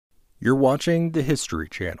You're watching the History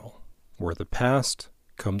Channel, where the past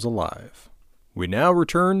comes alive. We now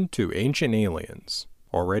return to Ancient Aliens,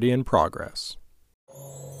 already in progress.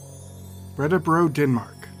 Bredebro,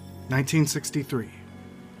 Denmark, 1963.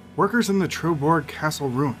 Workers in the Troborg Castle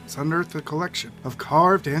ruins unearthed a collection of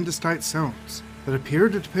carved andesite stones that appear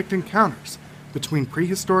to depict encounters between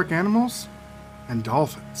prehistoric animals and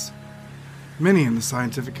dolphins. Many in the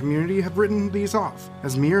scientific community have written these off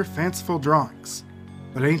as mere fanciful drawings,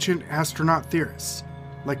 but ancient astronaut theorists,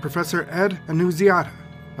 like Professor Ed Annunziata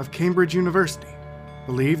of Cambridge University,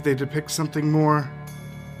 believe they depict something more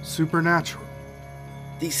supernatural.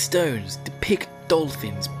 These stones depict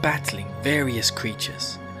dolphins battling various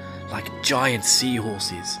creatures, like giant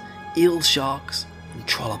seahorses, eel sharks, and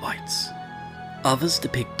trilobites. Others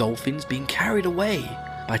depict dolphins being carried away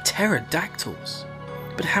by pterodactyls.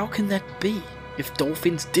 But how can that be if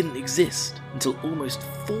dolphins didn't exist until almost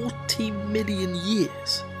 40 million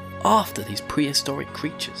years after these prehistoric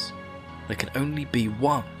creatures? There can only be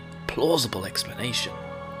one plausible explanation: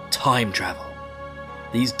 time travel.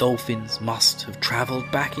 These dolphins must have travelled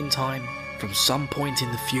back in time from some point in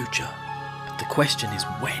the future, but the question is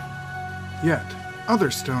when? Yet,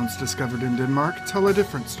 other stones discovered in Denmark tell a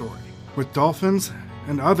different story, with dolphins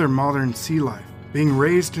and other modern sea life being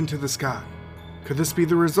raised into the sky. Could this be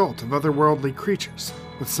the result of otherworldly creatures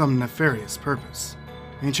with some nefarious purpose?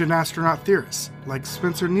 Ancient astronaut theorists like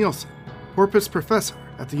Spencer Nielsen, porpoise professor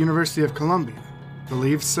at the University of Columbia,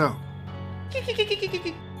 believe so.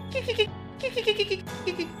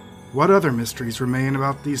 What other mysteries remain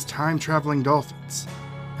about these time-traveling dolphins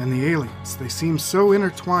and the aliens they seem so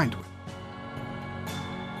intertwined with?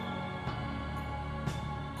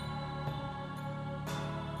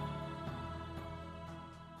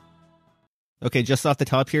 Okay, just off the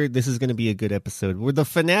top here, this is going to be a good episode. We're the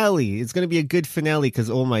finale. It's going to be a good finale because,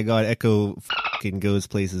 oh my god, ECCO fucking goes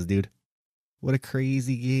places, dude. What a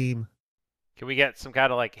crazy game. Can we get some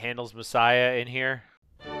kind of like Handel's Messiah in here?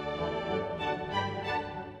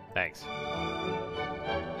 Thanks.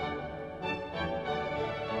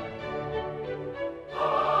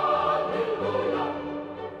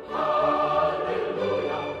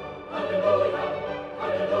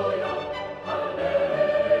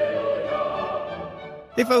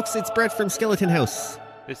 Hey folks, it's Brett from Skeleton House.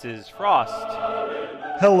 This is Frost.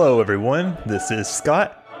 Hello everyone, this is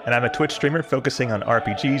Scott, and I'm a Twitch streamer focusing on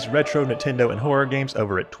RPGs, retro, Nintendo, and horror games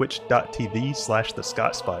over at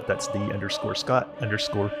twitch.tv/thescottspot. That's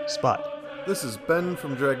the_Scott_spot. This is Ben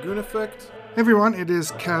from Dragoon Effect. Hey everyone, it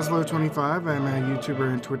is Caslo25. I'm a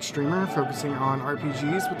YouTuber and Twitch streamer focusing on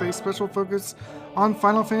RPGs with a special focus on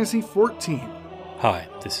Final Fantasy XIV. Hi,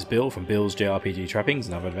 this is Bill from Bill's JRPG Trappings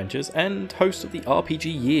and Other Adventures, and host of the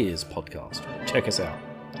RPG Years podcast. Check us out.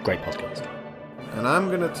 Great podcast. And I'm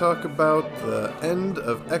going to talk about the end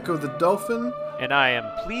of Echo the Dolphin. And I am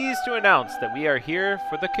pleased to announce that we are here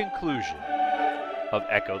for the conclusion of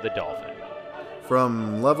Echo the Dolphin.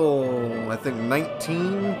 From level, I think,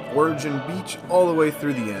 19, Origin Beach, all the way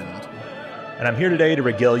through the end. And I'm here today to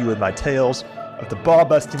regale you with my tales of the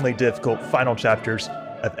ball-bustingly difficult final chapters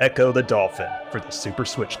of Echo the Dolphin for the Super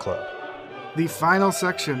Switch Club. The final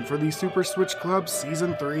section for the Super Switch Club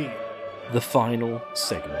Season 3. The final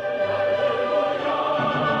segment.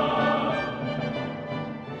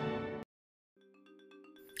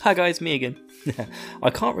 Hi guys, me again.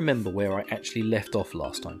 I can't remember where I actually left off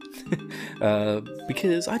last time.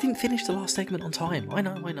 Because I didn't finish the last segment on time. I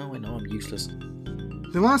know, I'm useless.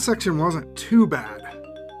 The last section wasn't too bad,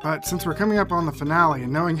 but since we're coming up on the finale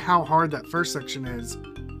and knowing how hard that first section is,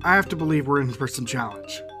 I have to believe we're in for some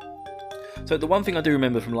challenge. So the one thing I do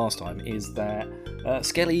remember from last time is that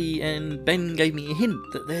Skelly and Ben gave me a hint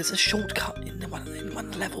that there's a shortcut in one of the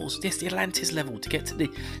levels. Yes, the Atlantis level to get to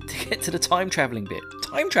the time traveling bit.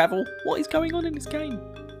 Time travel? What is going on in this game?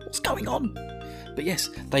 What's going on? But yes,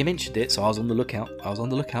 they mentioned it, so I was on the lookout. I was on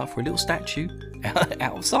the lookout for a little statue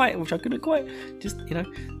out of sight, which I couldn't quite it's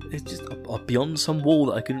just beyond some wall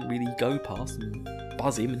that I couldn't really go past and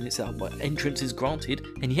buzz him, and it's entrance is granted,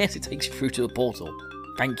 and yes, it takes you through to a portal.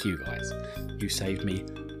 Thank you guys. You saved me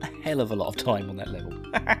a hell of a lot of time on that level.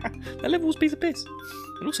 That level was a piece of piss.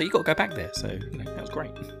 And also, you got to go back there, so, that was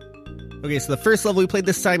great. Okay, so the first level we played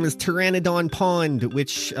this time is Pteranodon Pond,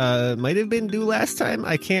 which might have been due last time.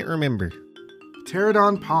 I can't remember.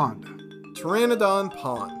 Pteranodon Pond. Pteranodon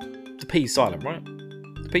Pond. The P's silent, right?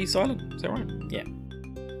 The P's silent? Is that right? Yeah.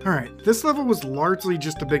 Alright, this level was largely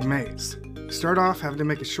just a big maze. You start off having to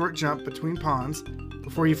make a short jump between ponds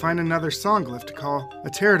before you find another song glyph to call a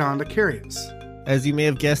pterodon to carry us. As you may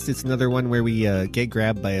have guessed, it's another one where we get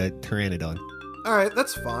grabbed by a pteranodon. Alright,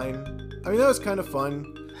 that's fine. I mean, that was kind of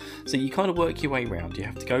fun. So you kind of work your way around. You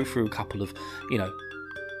have to go through a couple of,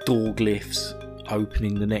 door glyphs,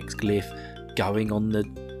 opening the next glyph, going on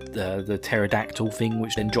the pterodactyl thing,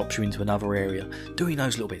 which then drops you into another area, doing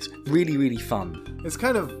those little bits. Really, really fun. It's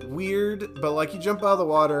kind of weird, but like you jump out of the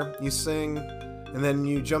water, you sing, and then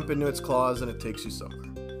you jump into its claws and it takes you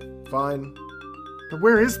somewhere. Fine. But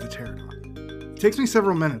where is the pterodon? It takes me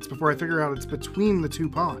several minutes before I figure out it's between the two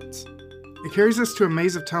ponds. It carries us to a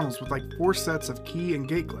maze of tunnels with like 4 sets of key and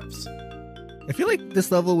gate glyphs. I feel like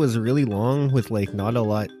this level was really long with like not a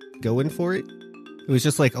lot going for it. It was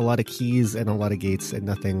just like a lot of keys and a lot of gates and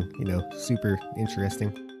nothing, super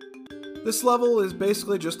interesting. This level is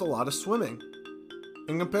basically just a lot of swimming.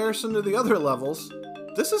 In comparison to the other levels,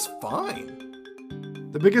 this is fine.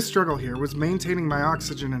 The biggest struggle here was maintaining my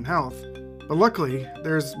oxygen and health, but luckily,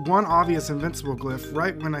 there's one obvious invincible glyph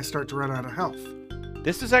right when I start to run out of health.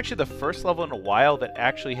 This is actually the first level in a while that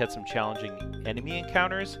actually had some challenging enemy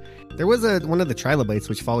encounters. There was one of the trilobites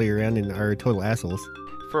which follow you around and are total assholes.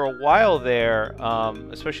 For a while there,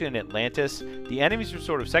 especially in Atlantis, the enemies were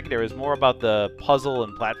sort of secondary. It was more about the puzzle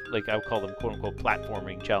and I would call them quote-unquote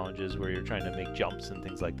platforming challenges, where you're trying to make jumps and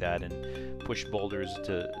things like that and push boulders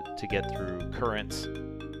to get through currents.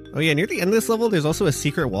 Oh yeah, near the end of this level, there's also a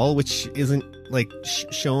secret wall, which isn't like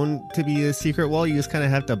shown to be a secret wall. You just kind of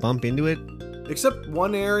have to bump into it. Except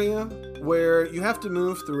one area where you have to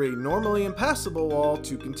move through a normally impassable wall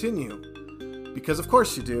to continue. Because of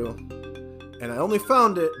course you do. And I only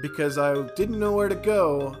found it because I didn't know where to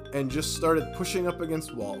go and just started pushing up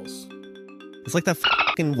against walls. It's like that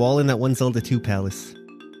fucking wall in that one Zelda 2 palace.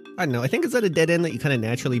 I don't know, I think it's at a dead end that you kind of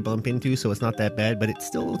naturally bump into, so it's not that bad, but it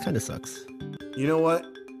still kind of sucks. You know what?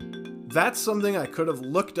 That's something I could have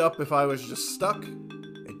looked up if I was just stuck.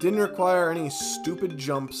 It didn't require any stupid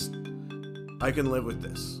jumps. I can live with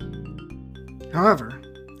this. However,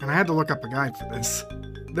 and I had to look up a guide for this,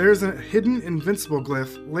 there's a hidden invincible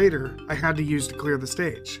glyph later I had to use to clear the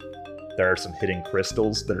stage. There are some hidden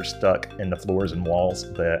crystals that are stuck in the floors and walls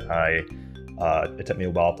that it took me a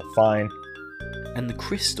while to find. And the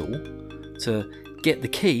crystal, to get the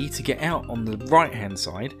key to get out on the right-hand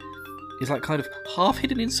side, is like kind of half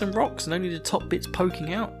hidden in some rocks and only the top bit's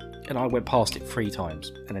poking out. And I went past it 3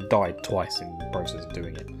 times and then died twice in the process of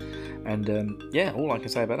doing it. And all I can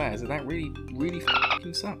say about that is that really, really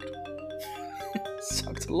fucking sucked.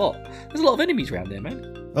 Sucked a lot. There's a lot of enemies around there,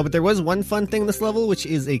 man. Oh, but there was one fun thing in this level, which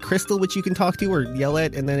is a crystal which you can talk to or yell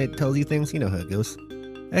at, and then it tells you things. You know how it goes.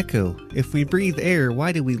 Echo, if we breathe air,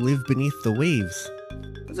 why do we live beneath the waves?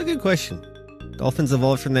 That's a good question. Dolphins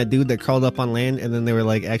evolved from that dude that crawled up on land, and then they were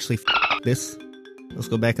like, actually, this. Let's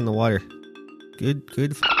go back in the water.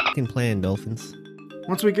 Good fucking plan, dolphins.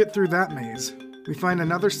 Once we get through that maze, we find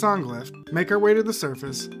another song glyph, make our way to the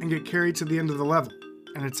surface, and get carried to the end of the level.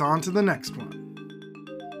 And it's on to the next one.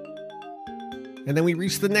 And then we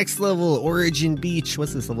reach the next level, Origin Beach.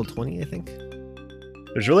 What's this, level 20, I think?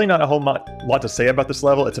 There's really not a whole lot to say about this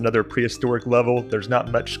level. It's another prehistoric level. There's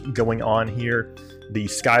not much going on here. The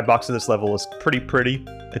skybox of this level is pretty.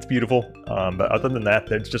 It's beautiful. But other than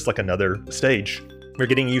that, it's just like another stage. We're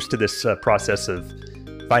getting used to this process of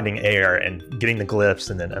finding air and getting the glyphs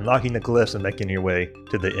and then unlocking the glyphs and making your way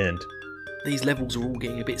to the end. These levels are all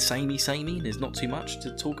getting a bit samey. There's not too much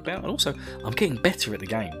to talk about. And also, I'm getting better at the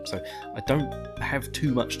game, so I don't have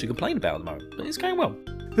too much to complain about at the moment. But it's going well.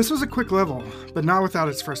 This was a quick level, but not without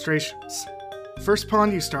its frustrations. The first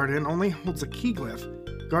pond you start in only holds a key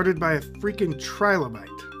glyph, guarded by a freaking trilobite.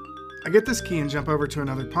 I get this key and jump over to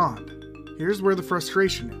another pond. Here's where the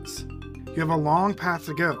frustration is. You have a long path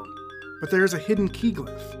to go, but there's a hidden key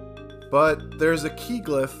glyph. But there's a key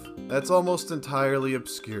glyph that's almost entirely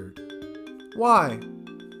obscured. Why?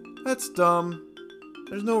 That's dumb.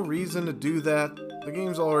 There's no reason to do that. The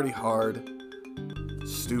game's already hard.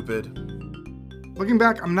 Stupid. Looking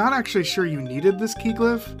back, I'm not actually sure you needed this key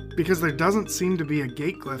glyph, because there doesn't seem to be a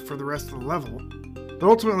gate glyph for the rest of the level. But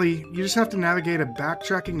ultimately, you just have to navigate a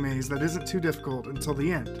backtracking maze that isn't too difficult until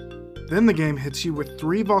the end. Then the game hits you with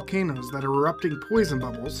 3 volcanoes that are erupting poison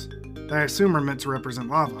bubbles, that I assume are meant to represent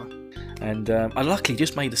lava. And I luckily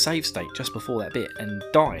just made a save state just before that bit and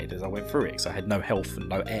died as I went through it, because I had no health and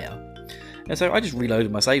no air. And so I just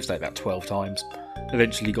reloaded my save state about 12 times.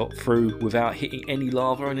 Eventually got through without hitting any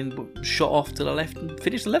lava and then shot off to the left and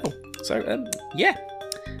finished the level. So, yeah.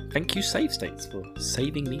 Thank you, save states, for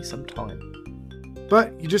saving me some time.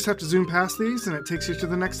 But you just have to zoom past these and it takes you to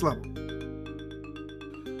the next level.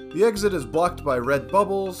 The exit is blocked by red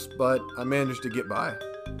bubbles, but I managed to get by.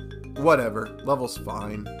 Whatever, level's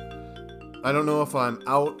fine. I don't know if I'm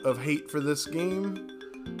out of hate for this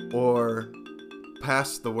game, or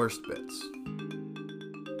past the worst bits.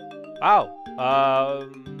 Wow.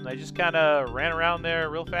 I just kind of ran around there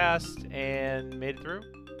real fast and made it through.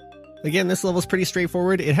 Again, this level's pretty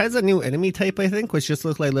straightforward. It has a new enemy type, I think, which just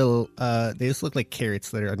look like they just look like carrots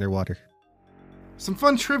that are underwater. Some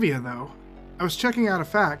fun trivia, though. I was checking out a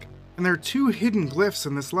fact, and there are 2 hidden glyphs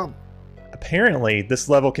in this level. Apparently, this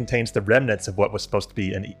level contains the remnants of what was supposed to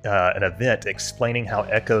be an event explaining how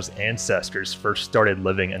Echo's ancestors first started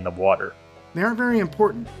living in the water. They aren't very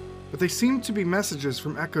important, but they seem to be messages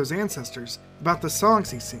from Echo's ancestors about the songs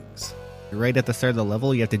he sings. Right at the start of the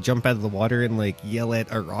level, you have to jump out of the water and yell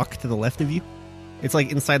at a rock to the left of you. It's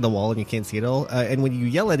inside the wall and you can't see it all. And when you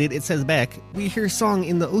yell at it, it says back, "We hear song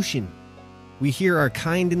in the ocean. We hear our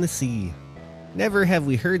kind in the sea. Never have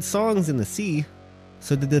we heard songs in the sea."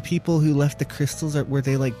 So did the people who left the crystals, were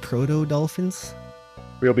they like proto-dolphins?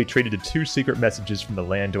 We'll be treated to 2 secret messages from the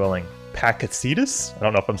land-dwelling Pacacetus? I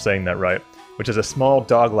don't know if I'm saying that right. Which is a small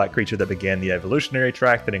dog-like creature that began the evolutionary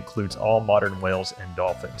track that includes all modern whales and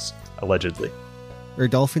dolphins, allegedly. Or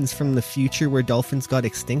dolphins from the future where dolphins got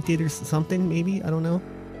extincted or something, maybe? I don't know.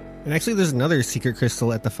 And actually there's another secret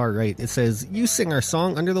crystal at the far right. It says, "You sing our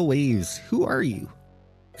song under the waves. Who are you?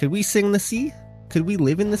 Could we sing the sea? Could we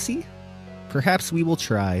live in the sea? Perhaps we will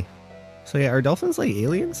try." So yeah, are dolphins like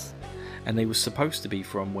aliens? And they were supposed to be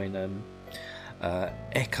from when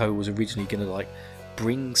ECCO was originally going to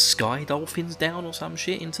bring sky dolphins down or some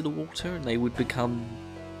shit into the water, and they would become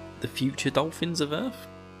the future dolphins of Earth.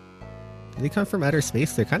 They come from outer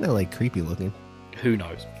space. They're kind of creepy looking. Who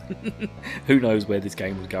knows? Who knows where this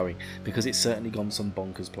game was going, because it's certainly gone some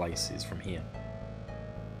bonkers places from here.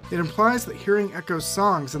 It implies that hearing Echo's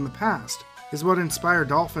songs in the past is what inspired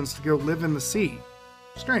dolphins to go live in the sea.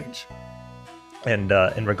 Strange. And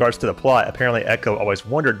in regards to the plot, apparently Echo always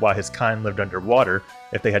wondered why his kind lived underwater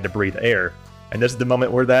if they had to breathe air. And this is the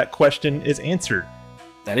moment where that question is answered.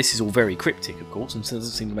 Now this is all very cryptic, of course, and doesn't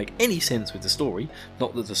seem to make any sense with the story.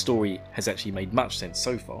 Not that the story has actually made much sense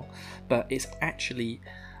so far, but it's actually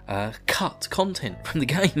cut content from the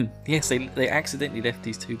game. Yes, they accidentally left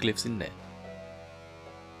these 2 glyphs in there.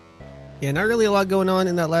 Yeah, not really a lot going on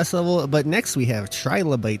in that last level, but next we have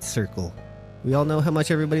Trilobite Circle. We all know how much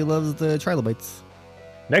everybody loves the Trilobites.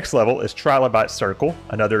 Next level is Trilobite Circle,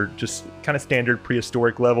 another just kind of standard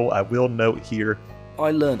prehistoric level. I will note here,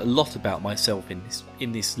 I learned a lot about myself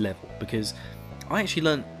in this level, because I actually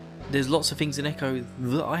learned there's lots of things in ECCO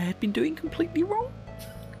that I had been doing completely wrong.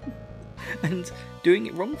 And doing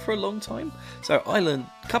it wrong for a long time. So I learned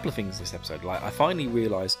a couple of things this episode. I finally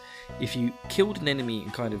realised if you killed an enemy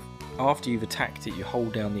and after you've attacked it, you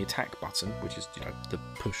hold down the attack button, which is the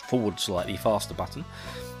push forward slightly faster button.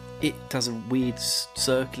 It does a weird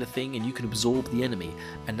circular thing and you can absorb the enemy,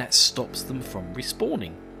 and that stops them from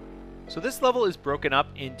respawning. So this level is broken up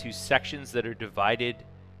into sections that are divided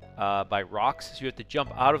by rocks, so you have to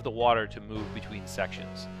jump out of the water to move between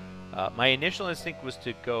sections. My initial instinct was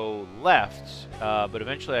to go left, but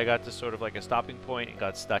eventually I got to sort of a stopping point and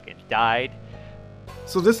got stuck and died.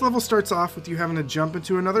 So this level starts off with you having to jump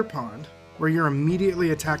into another pond, where you're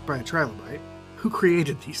immediately attacked by a trilobite. Who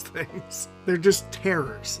created these things? They're just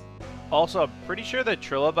terrors. Also, I'm pretty sure that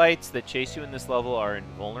trilobites that chase you in this level are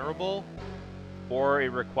invulnerable, or it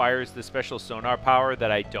requires the special sonar power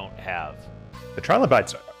that I don't have. the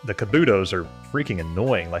trilobites, the kabutos, are freaking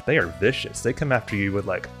annoying. They are vicious. They come after you with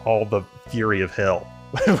all the fury of hell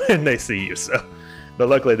when they see you. So, but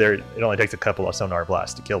luckily, it only takes a couple of sonar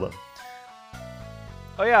blasts to kill them.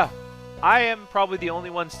 Oh yeah, I am probably the only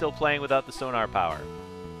one still playing without the sonar power.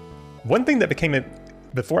 One thing that became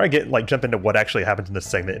before I jump into what actually happens in this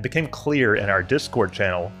segment, it became clear in our Discord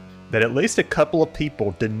channel that at least a couple of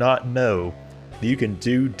people did not know that you can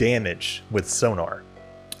do damage with sonar.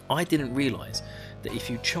 I didn't realise that if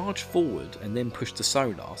you charge forward and then push the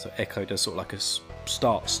sonar, so ECCO does sort of a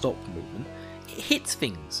start-stop movement, it hits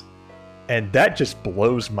things. And that just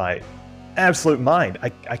blows my absolute mind.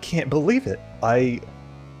 I can't believe it. I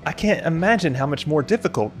can't imagine how much more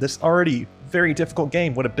difficult this already very difficult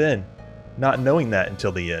game would have been, not knowing that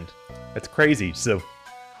until the end. It's crazy. So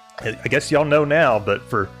I guess y'all know now, but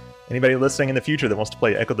for anybody listening in the future that wants to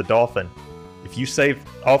play Echo the Dolphin, if you save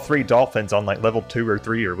all 3 dolphins on level 2 or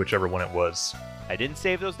 3 or whichever one it was. I didn't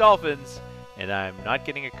save those dolphins, and I'm not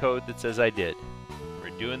getting a code that says I did.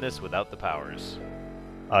 We're doing this without the powers.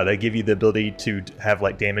 They give you the ability to have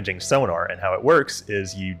damaging sonar, and how it works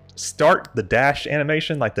is you start the dash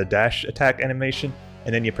animation, the dash attack animation,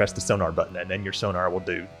 and then you press the sonar button, and then your sonar will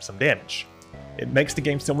do some damage. It makes the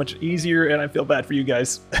game so much easier, and I feel bad for you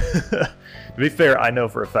guys. To be fair, I know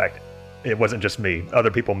for a fact it wasn't just me.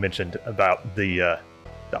 Other people mentioned about the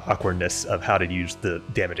awkwardness of how to use the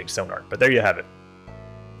damaging sonar, but there you have it.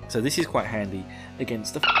 So this is quite handy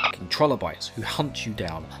against the fucking trilobite who hunt you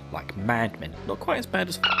down like madmen. Not quite as bad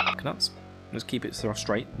as nuts. Let's keep it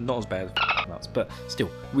straight. Not as bad as nuts, but still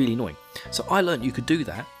really annoying. So I learned you could do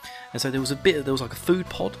that. And so there was like a food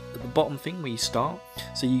pod at the bottom thing where you start.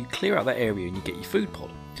 So you clear out that area and you get your food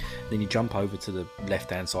pod. Then you jump over to the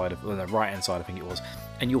left-hand side or the right-hand side, I think it was,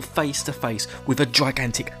 and you're face to face with a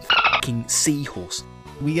gigantic fucking seahorse.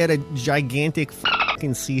 We get a gigantic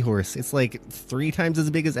fucking seahorse. It's like 3 times as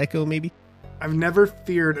big as Echo, maybe. I've never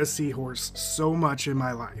feared a seahorse so much in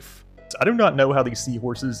my life. I do not know how these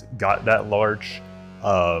seahorses got that large.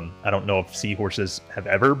 I don't know if seahorses have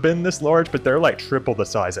ever been this large, but they're like triple the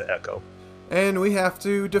size of Echo. And we have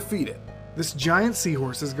to defeat it. This giant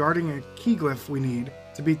seahorse is guarding a key glyph we need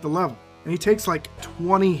to beat the level, and he takes like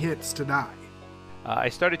 20 hits to die. I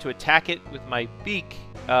started to attack it with my beak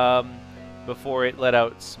before it let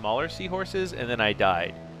out smaller seahorses, and then I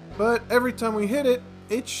died. But every time we hit it,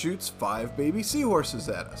 it shoots 5 baby seahorses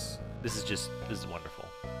at us. This is wonderful.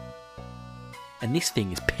 And this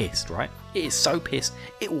thing is pissed, right? It is so pissed,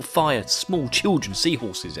 it will fire small children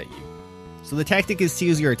seahorses at you. So the tactic is to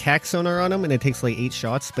use your attack sonar on him, and it takes like 8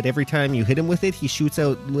 shots, but every time you hit him with it, he shoots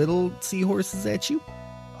out little seahorses at you?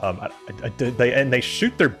 They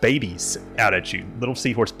shoot their babies out at you, little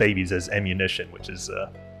seahorse babies, as ammunition, which is,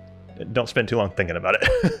 don't spend too long thinking about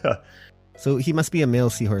it. So he must be a male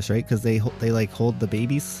seahorse, right? Because they like hold the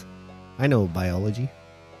babies? I know biology.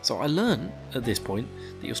 So I learned at this point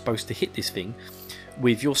that you're supposed to hit this thing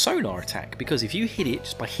with your sonar attack, because if you hit it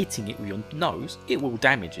just by hitting it with your nose, it will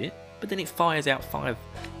damage it, but then it fires out 5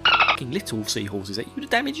 fucking little seahorses at you to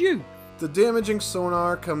damage you. The damaging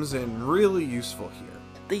sonar comes in really useful here.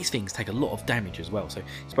 These things take a lot of damage as well, so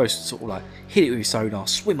you're supposed to sort of like hit it with your sonar,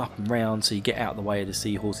 swim up and round so you get out of the way of the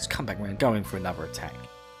seahorses, come back around, going for another attack.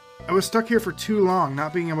 I was stuck here for too long,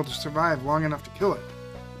 not being able to survive long enough to kill it.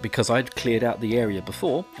 Because I'd cleared out the area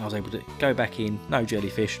before, I was able to go back in, no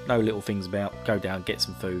jellyfish, no little things about, go down, get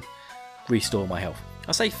some food, restore my health.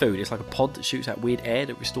 I say food, it's like a pod that shoots out weird air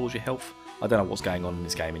that restores your health. I don't know what's going on in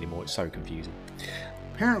this game anymore, it's so confusing.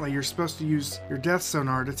 Apparently you're supposed to use your death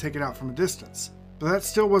sonar to take it out from a distance, but that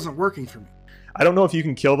still wasn't working for me. I don't know if you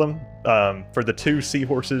can kill them. For the 2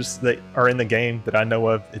 seahorses that are in the game that I know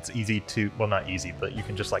of, it's easy to, well, not easy, but you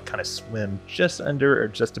can just like kind of swim just under or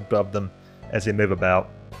just above them as they move about.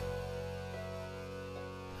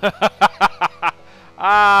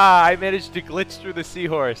 I managed to glitch through the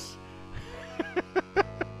seahorse.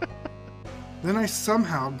 Then I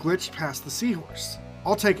somehow glitched past the seahorse.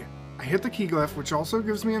 I'll take it. I hit the key glyph, which also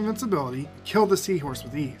gives me invincibility, and kill the seahorse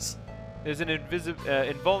with ease. There's an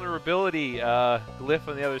invulnerability glyph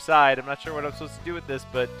on the other side. I'm not sure what I'm supposed to do with this,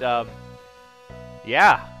 but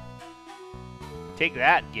yeah. Take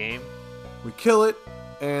that, game. We kill it,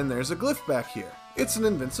 and there's a glyph back here. It's an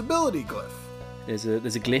invincibility glyph. There's a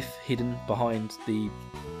glyph hidden behind the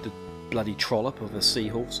bloody trollop of a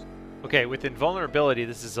seahorse. Okay, with invulnerability,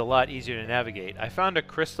 this is a lot easier to navigate. I found a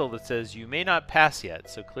crystal that says you may not pass yet,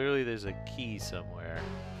 so clearly there's a key somewhere.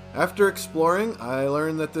 After exploring, I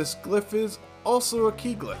learned that this glyph is also a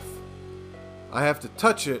key glyph. I have to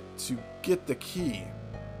touch it to get the key.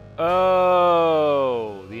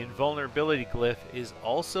 Oh, the invulnerability glyph is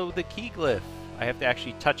also the key glyph. I have to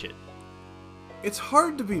actually touch it. It's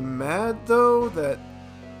hard to be mad, though, that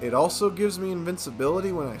it also gives me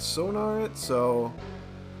invincibility when I sonar it, so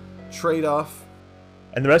trade-off.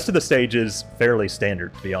 And the rest of the stage is fairly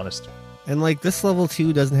standard, to be honest. And like this level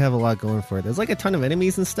 2 doesn't have a lot going for it. There's like a ton of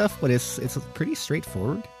enemies and stuff, but it's pretty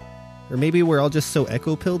straightforward. Or maybe we're all just so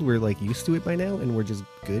echo-pilled we're like used to it by now and we're just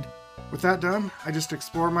good. With that done, I just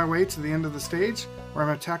explore my way to the end of the stage, where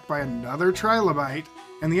I'm attacked by another trilobite,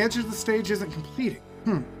 and the edge of the stage isn't completing.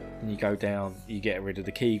 And you go down, you get rid of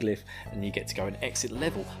the key glyph, and you get to go and exit the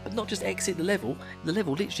level. But not just exit the level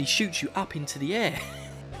literally shoots you up into the air.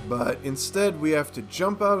 But instead we have to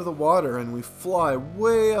jump out of the water and we fly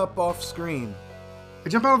way up off screen. I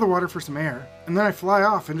jump out of the water for some air, and then I fly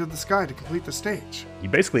off into the sky to complete the stage. You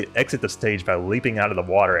basically exit the stage by leaping out of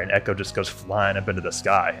the water, and Echo just goes flying up into the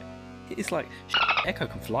sky. It's like, Echo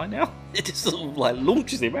can fly now? It just sort of like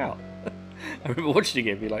launches him out. I remember watching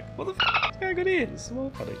it and be like, what the f*** is going on here? This is more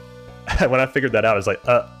funny. When I figured that out, I was like,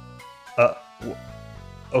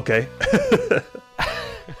 okay.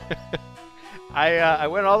 I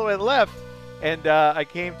went all the way left, and I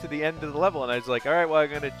came to the end of the level, and I was like, all right, well, I'm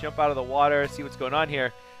going to jump out of the water, see what's going on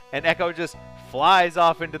here. And Echo just flies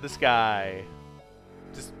off into the sky.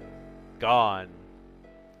 Just gone.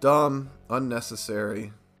 Dumb.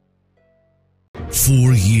 Unnecessary.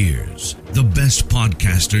 For years, the best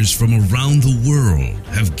podcasters from around the world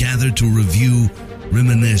have gathered to review,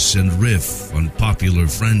 reminisce, and riff on popular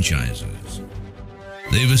franchises.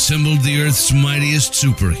 They've assembled the Earth's mightiest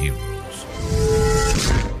superheroes,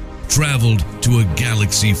 traveled to a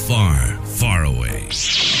galaxy far, far away,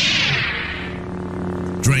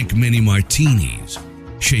 drank many martinis,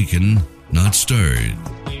 shaken, not stirred,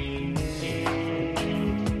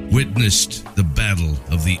 witnessed the battle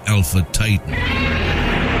of the Alpha Titan,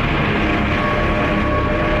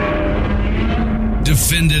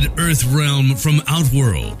 defended Earthrealm from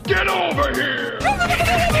Outworld. Get over here!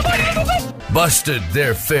 Busted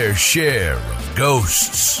their fair share of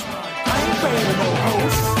ghosts.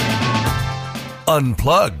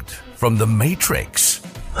 Unplugged from the Matrix.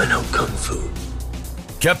 I know Kung Fu.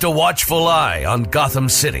 Kept a watchful eye on Gotham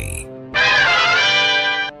City.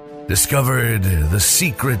 Discovered the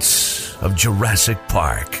secrets of Jurassic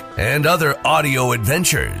Park and other audio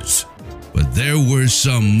adventures. But there were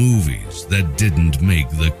some movies that didn't make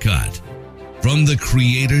the cut. From the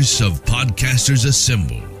creators of Podcasters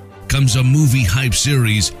Assemble comes a movie hype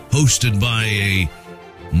series hosted by a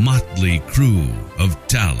motley crew of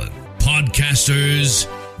talent. Podcasters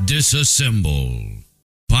Disassemble.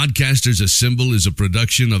 Podcasters Assemble is a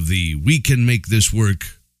production of the We Can Make This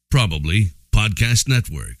Work, probably, Podcast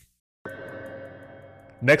Network.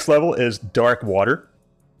 Next level is Dark Water.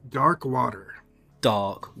 Dark water.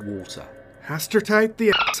 Dark water. Hastertite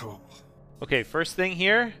the asshole. Okay, first thing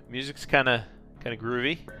here, music's kind of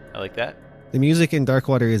groovy. I like that. The music in Dark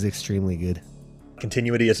Water is extremely good.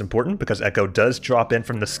 Continuity is important because Echo does drop in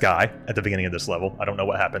from the sky at the beginning of this level. I don't know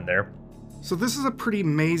what happened there. So this is a pretty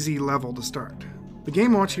mazy level to start. The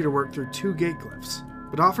game wants you to work through 2 gate glyphs,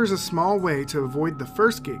 but offers a small way to avoid the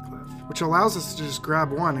first gate glyph, which allows us to just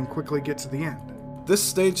grab one and quickly get to the end. This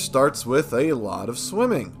stage starts with a lot of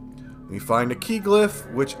swimming. We find a key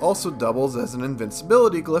glyph, which also doubles as an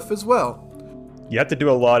invincibility glyph as well. You have to do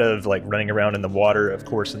a lot of running around in the water, of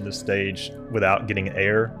course, in this stage without getting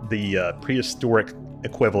air. The prehistoric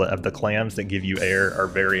equivalent of the clams that give you air are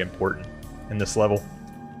very important in this level.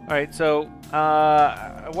 All right, so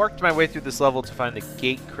I worked my way through this level to find the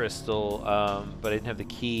gate crystal, but I didn't have the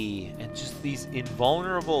key. And just these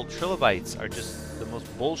invulnerable trilobites are just the most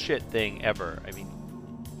bullshit thing ever. I mean,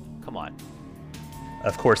 come on.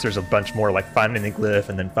 Of course, there's a bunch more, like finding the glyph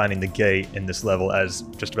and then finding the gate in this level, as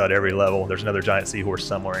just about every level. There's another giant seahorse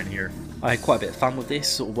somewhere in here. I had quite a bit of fun with this,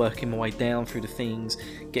 sort of working my way down through the things,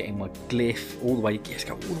 getting my glyph all the way,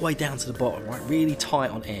 go all the way down to the bottom, right, really tight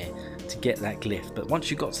on air to get that glyph. But once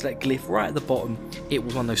you got to that glyph right at the bottom, it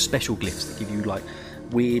was one of those special glyphs that give you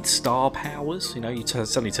weird star powers. You know, you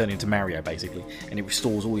suddenly turn into Mario basically, and it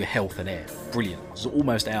restores all your health and air. Brilliant. I was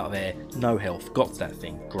almost out of there, no health, got to that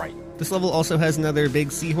thing, great. This level also has another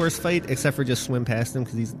big seahorse fight, except for just swim past him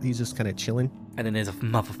because he's just kind of chilling. And then there's a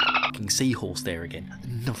motherfucking seahorse there again.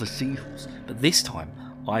 Another seahorse. But this time,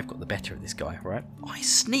 I've got the better of this guy, right? I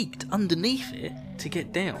sneaked underneath it to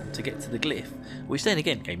get down, to get to the glyph, which then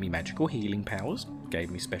again gave me magical healing powers, gave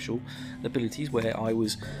me special abilities where I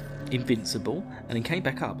was invincible, and then came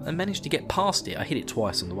back up and managed to get past it. I hit it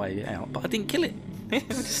twice on the way out, but I didn't kill it. I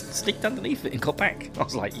just sneaked underneath it and got back. I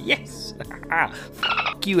was like, yes!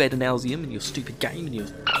 F*** you, Ed and Alzium, and your stupid game and your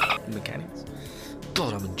mechanics.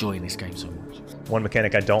 God, I'm enjoying this game so much. One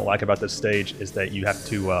mechanic I don't like about this stage is that you have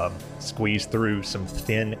to squeeze through some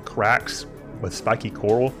thin cracks with spiky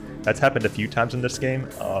coral. That's happened a few times in this game,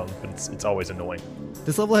 but it's always annoying.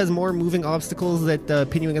 This level has more moving obstacles that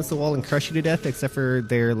pin you against the wall and crush you to death, except for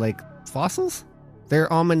they're fossils?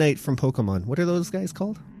 They're Ammonite from Pokemon. What are those guys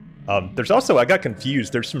called? There's also, I got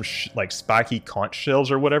confused, there's some spiky conch shells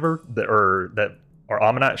or whatever that are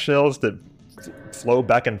Ammonite shells that flow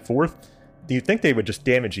back and forth. You'd think they would just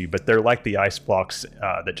damage you, but they're like the ice blocks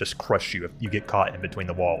that just crush you if you get caught in between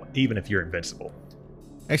the wall, even if you're invincible.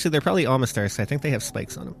 Actually, they're probably Amistars. I think they have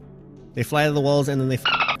spikes on them. They fly to the walls and then they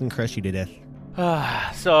fucking crush you to death.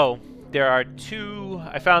 So there are 2.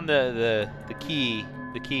 I found the key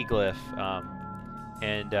glyph,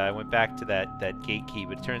 and I went back to that gate key.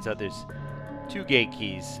 But it turns out there's 2 gate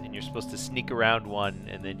keys, and you're supposed to sneak around one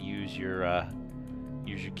and then use your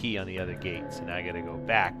key on the other gate. So now I got to go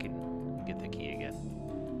back and get the key again.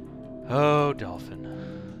 Oh,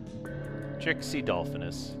 Dolphin, Trixie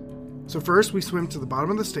Dolphinus. So first we swim to the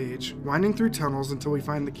bottom of the stage, winding through tunnels until we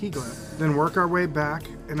find the key glyph, then work our way back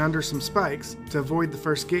and under some spikes to avoid the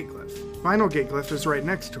first gate glyph. Final gate glyph is right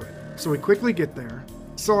next to it, so we quickly get there.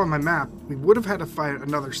 Saw on my map, we would have had to fight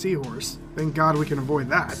another seahorse. Thank God we can avoid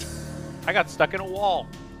that. I got stuck in a wall.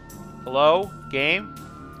 Hello, game?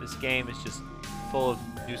 This game is just full of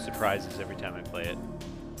new surprises every time I play it.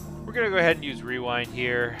 We're gonna go ahead and use rewind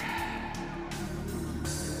here.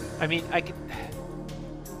 I mean, I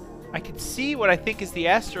can see what I think is the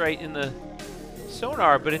asteroid in the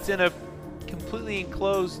sonar, but it's in a completely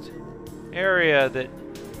enclosed area that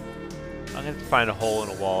I'm gonna have to find a hole in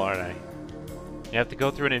a wall, aren't I? You have to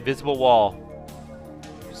go through an invisible wall.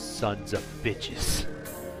 You sons of bitches.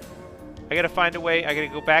 I gotta find a way. I gotta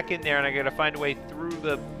go back in there, and I gotta find a way through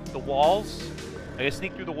the walls. I gotta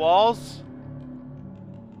sneak through the walls.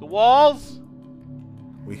 The walls.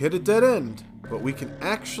 We hit a dead end, but we can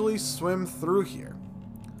actually swim through here.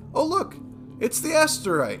 Oh look, it's the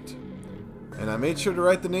asteroid. And I made sure to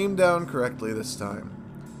write the name down correctly this time.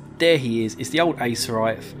 There he is. It's the old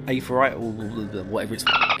acerite, or whatever it's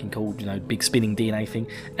fucking called, you know, big spinning DNA thing.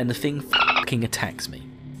 And the thing fucking attacks me.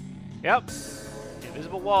 Yep.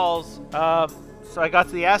 Invisible walls. So I got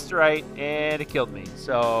to the asteroid and it killed me.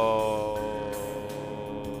 So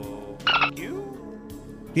thank you.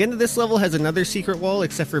 The end of this level has another secret wall,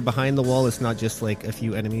 except for behind the wall it's not just like a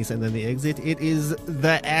few enemies and then the exit. It is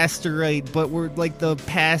the asteroid, but we're like the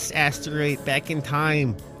past asteroid back in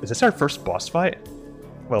time. Is this our first boss fight?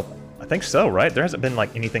 Well, I think so, right? There hasn't been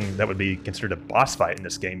like anything that would be considered a boss fight in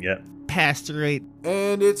this game yet. Asteroid.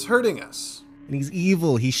 And it's hurting us. And he's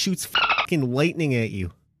evil. He shoots fucking lightning at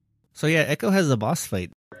you. So yeah, Echo has a boss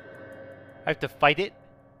fight. I have to fight it?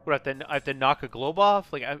 Or I have to knock a globe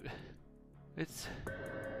off? Like, it's...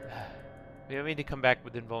 I mean to come back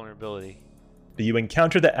with invulnerability. Do you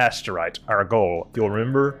encounter the asteroid? Our goal. If you'll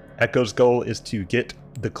remember, Echo's goal is to get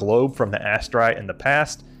the globe from the asteroid in the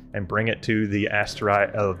past and bring it to the asteroid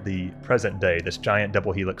of the present day, this giant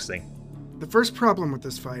double helix thing. The first problem with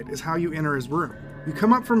this fight is how you enter his room. You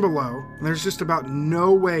come up from below, and there's just about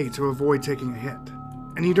no way to avoid taking a hit.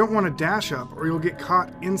 And you don't want to dash up, or you'll get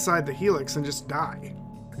caught inside the helix and just die.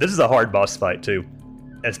 This is a hard boss fight, too.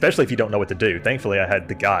 Especially if you don't know what to do. Thankfully, I had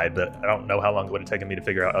the guide, but I don't know how long it would have taken me to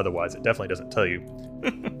figure out otherwise. It definitely doesn't tell you.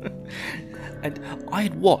 And I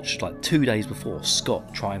had watched, like 2 days before,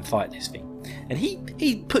 Scott try and fight this thing. And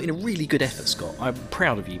he put in a really good effort, Scott. I'm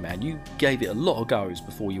proud of you, man. You gave it a lot of goes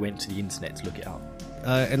before you went to the internet to look it up.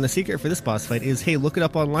 And the secret for this boss fight is, hey, look it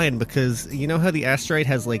up online, because you know how the asteroid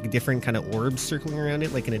has like different kind of orbs circling around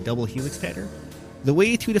it, like in a double helix pattern? The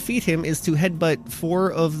way to defeat him is to headbutt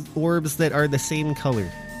 4 of orbs that are the same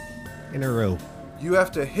color in a row. You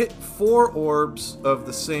have to hit 4 orbs of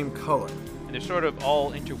the same color. And they're sort of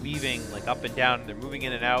all interweaving, like up and down, and they're moving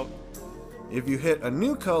in and out. If you hit a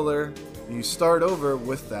new color, you start over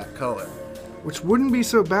with that color. Which wouldn't be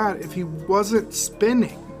so bad if he wasn't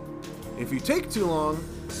spinning. If you take too long,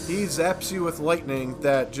 he zaps you with lightning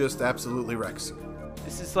that just absolutely wrecks you.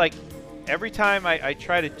 This is like, every time I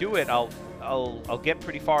try to do it, I'll get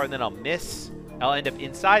pretty far and then I'll miss. I'll end up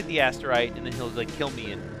inside the asteroid and then he'll like kill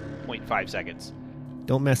me in 0.5 seconds.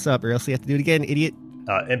 Don't mess up or else you have to do it again, idiot.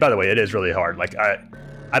 And by the way, it is really hard. Like,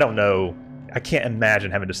 I don't know. I can't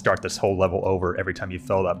imagine having to start this whole level over every time you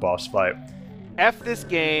fail that boss fight. F this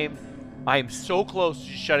game. I am so close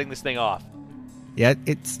to shutting this thing off. Yeah,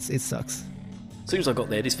 it sucks. As soon as I got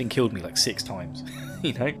there, this thing killed me like 6 times.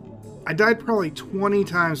 You know? I died probably 20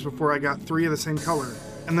 times before I got 3 of the same color,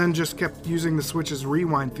 and then just kept using the Switch's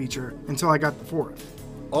rewind feature until I got the 4th.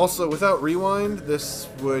 Also, without rewind, this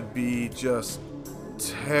would be just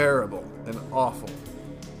terrible and awful.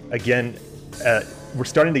 Again, we're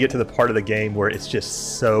starting to get to the part of the game where it's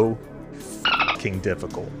just so fucking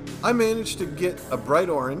difficult. I managed to get a bright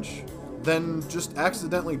orange, then just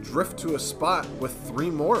accidentally drift to a spot with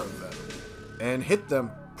 3 more of them, and hit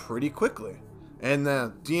them pretty quickly. And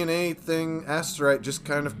the DNA thing, asteroid, just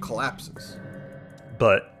kind of collapses.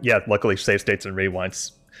 But yeah, luckily save states and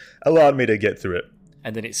rewinds allowed me to get through it.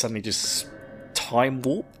 And then it suddenly just time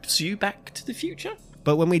warps you back to the future?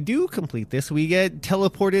 But when we do complete this, we get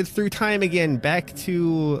teleported through time again, back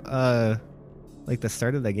to, like the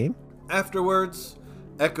start of the game? Afterwards,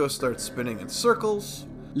 Echo starts spinning in circles.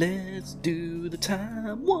 Let's do the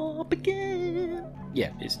time warp again.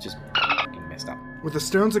 Yeah, it's just fucking messed up. With the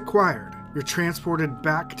stones acquired, you're transported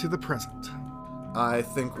back to the present. I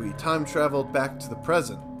think we time traveled back to the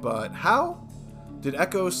present, but how? Did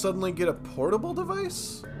Echo suddenly get a portable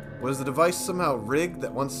device? Was the device somehow rigged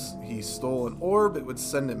that once he stole an orb, it would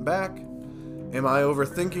send him back? Am I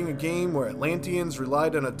overthinking a game where Atlanteans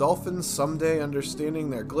relied on a dolphin someday understanding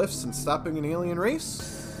their glyphs and stopping an alien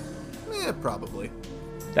race? Probably.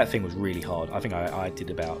 That thing was really hard. I think I did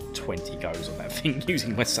about 20 goes on that thing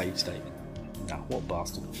using my save state. Nah, what a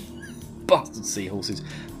bastard. Bastard seahorses.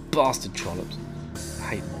 Bastard trollops. I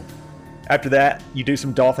hate them all. After that, you do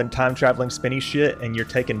some dolphin time-traveling spinny shit, and you're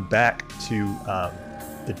taken back to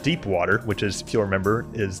the deep water, which is, if you'll remember,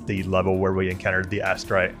 is the level where we encountered the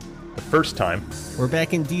asteroid the first time. We're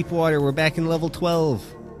back in deep water. We're back in level 12.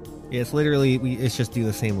 Yeah, it's literally, it's just do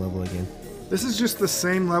the same level again. This is just the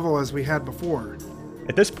same level as we had before.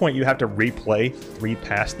 At this point, you have to replay 3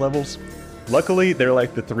 past levels. Luckily, they're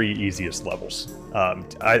like the 3 easiest levels.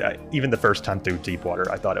 I even the first time through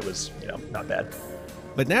Deepwater, I thought it was, not bad.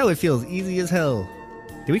 But now it feels easy as hell.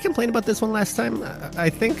 Did we complain about this one last time? I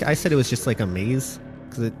think I said it was just like a maze,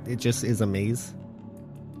 because it just is a maze.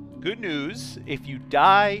 Good news, if you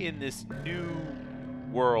die in this new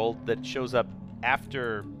world that shows up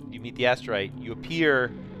after you meet the asteroid, you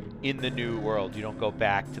appear in the new world. You don't go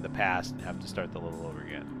back to the past and have to start the level over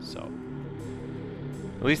again. So,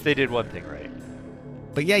 at least they did one thing right.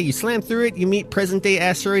 But yeah, you slam through it, you meet present-day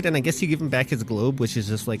asteroid, and I guess you give him back his globe, which is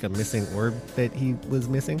just like a missing orb that he was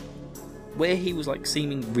missing. Where he was like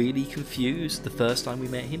seeming really confused the first time we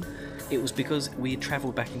met him, it was because we had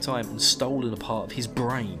travelled back in time and stolen a part of his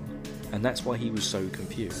brain, and that's why he was so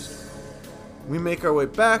confused. We make our way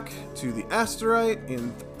back to the asteroid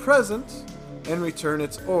in the present and return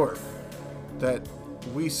its orb that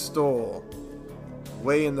we stole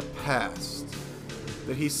way in the past,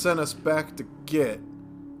 that he sent us back to get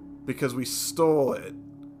because we stole it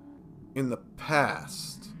in the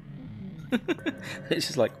past. It's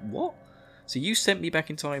just like, what? So you sent me back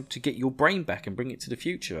in time to get your brain back and bring it to the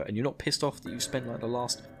future, and you're not pissed off that you spent like the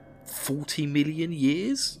last 40 million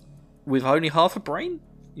years with only half a brain?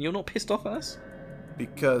 You're not pissed off at us?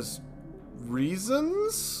 Because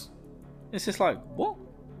reasons? It's just like, what?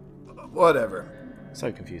 Whatever.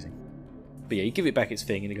 So confusing. But yeah, you give it back its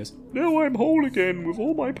thing and it goes, now I'm whole again with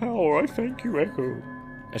all my power. I thank you, Echo.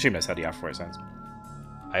 I assume that's how the asteroid sounds.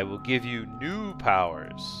 I will give you new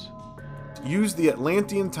powers. Use the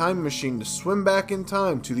Atlantean time machine to swim back in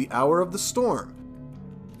time to the hour of the storm.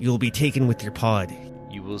 You'll be taken with your pod.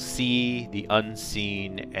 You will see the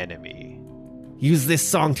unseen enemy. Use this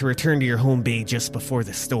song to return to your home bay just before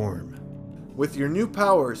the storm. With your new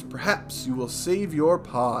powers, perhaps you will save your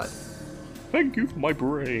pod. Thank you for my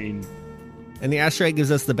brain. And the asteroid gives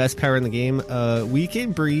us the best power in the game. We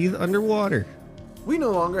can breathe underwater. We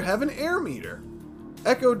no longer have an air meter.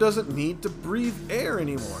 Echo doesn't need to breathe air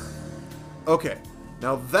anymore. Okay,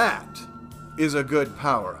 now that is a good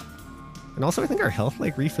power-up. And also, I think our health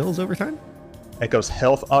refills over time. Echo's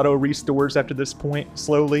health auto restores after this point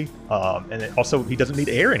slowly, and also he doesn't need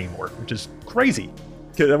air anymore, which is crazy.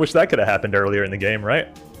 I wish that could have happened earlier in the game, right?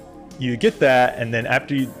 You get that, and then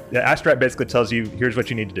the asteroid basically tells you, here's what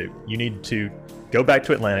you need to do. You need to go back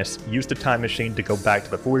to Atlantis, use the time machine to go back to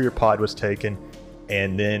before your pod was taken,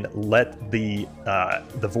 and then let the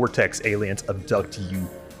Vortex aliens abduct you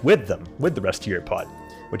with them, with the rest of your pod,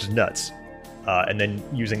 which is nuts. And then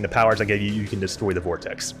using the powers I gave you, you can destroy the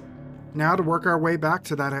Vortex. Now to work our way back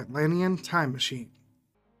to that Atlantean time machine.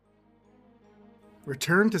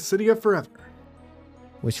 Return to City of Forever.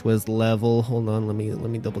 Which was level, hold on, let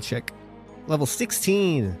me double check. Level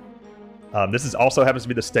 16. This is also happens to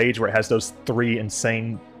be the stage where it has those 3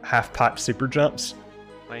 insane half-pipe super jumps.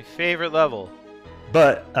 My favorite level.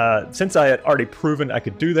 But since I had already proven I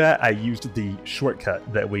could do that, I used the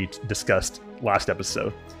shortcut that we discussed last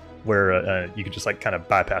episode, where you could just kind of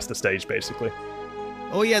bypass the stage, basically.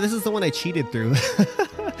 Oh yeah, this is the one I cheated through.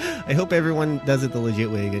 I hope everyone does it the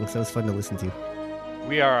legit way again, because that was fun to listen to.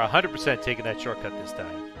 We are 100% taking that shortcut this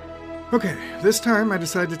time. Okay, this time I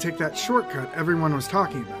decided to take that shortcut everyone was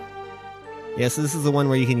talking about. Yeah, so this is the one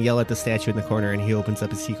where you can yell at the statue in the corner and he opens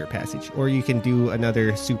up a secret passage. Or you can do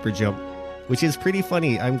another super jump, which is pretty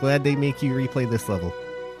funny. I'm glad they make you replay this level.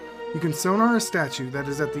 You can sonar a statue that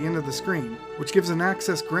is at the end of the screen, which gives an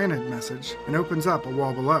access granted message and opens up a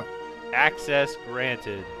wall below. Access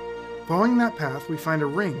granted. Following that path, we find a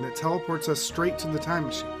ring that teleports us straight to the time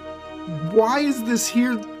machine. Why is this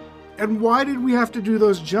here? And why did we have to do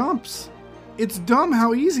those jumps? It's dumb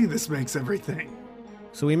how easy this makes everything.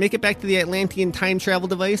 So we make it back to the Atlantean time travel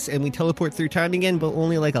device and we teleport through time again, but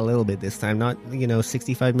only a little bit this time. Not,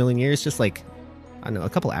 65 million years, just I don't know, a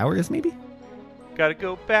couple hours maybe? Gotta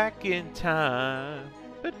go back in time.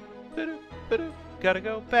 Gotta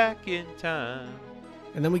go back in time.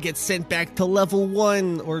 And then we get sent back to level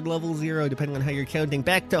 1 or level 0, depending on how you're counting,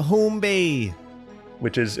 back to home bay.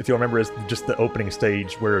 Which is, if you'll remember, is just the opening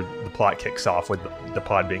stage where the plot kicks off with the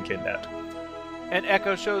pod being kidnapped. And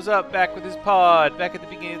Echo shows up back with his pod, back at the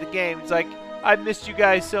beginning of the game. He's like, I missed you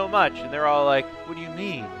guys so much. And they're all like, what do you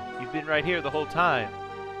mean? You've been right here the whole time.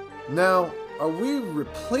 Now, are we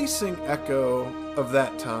replacing Echo of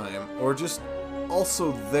that time, or just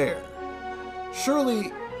also there?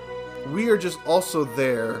 Surely we are just also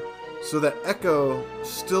there so that Echo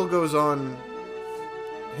still goes on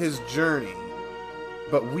his journey,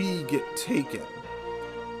 but we get taken.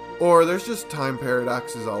 Or there's just time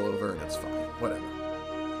paradoxes all over and it's fine. Whatever.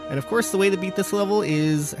 And of course, the way to beat this level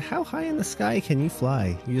is how high in the sky can you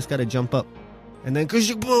fly? You just gotta jump up. And then,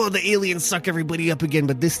 the aliens suck everybody up again,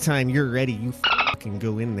 but this time you're ready. You fucking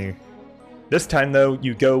go in there. This time, though,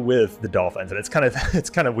 you go with the dolphins, and it's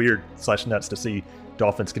kind of weird / nuts to see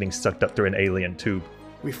dolphins getting sucked up through an alien tube.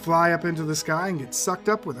 We fly up into the sky and get sucked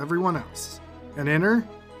up with everyone else. And enter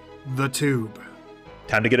the tube.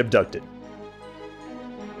 Time to get abducted.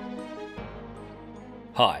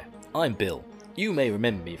 Hi, I'm Bill. You may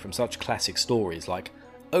remember me from such classic stories like,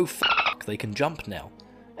 oh fuck, they can jump now,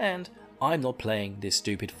 and I'm not playing this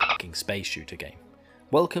stupid fucking space shooter game.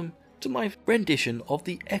 Welcome to my rendition of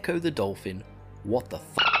the Echo the Dolphin, What the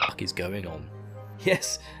fuck is going on?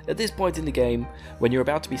 Yes, at this point in the game, when you're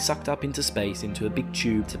about to be sucked up into space into a big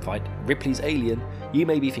tube to fight Ripley's alien, you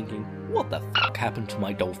may be thinking, what the fuck happened to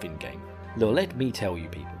my dolphin game? Well, let me tell you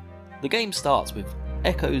people. The game starts with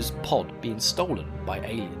Echo's pod being stolen by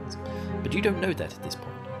aliens, but you don't know that at this point.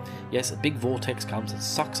 Yes, a big vortex comes and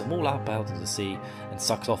sucks them all up out of the sea and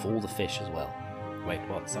sucks off all the fish as well. Wait,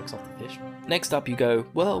 what? Sucks off the fish? Next up you go,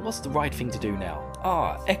 well, what's the right thing to do now?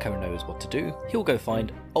 Echo knows what to do. He'll go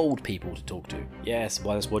find old people to talk to. Yes,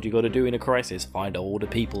 well, that's what you gotta do in a crisis. Find older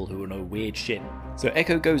people who know weird shit. So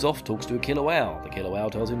Echo goes off, talks to a killer whale. The killer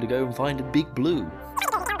whale tells him to go and find a big blue.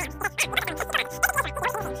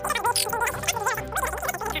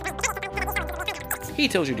 He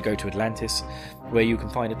tells you to go to Atlantis, where you can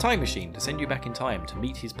find a time machine to send you back in time to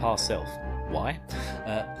meet his past self. Why?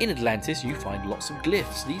 In Atlantis you find lots of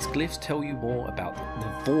glyphs. These glyphs tell you more about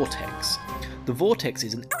the vortex. The vortex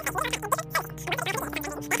is an...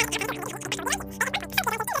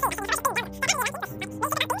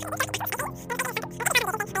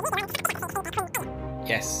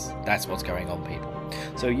 Yes, that's what's going on, people.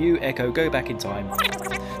 So you, Echo, go back in time.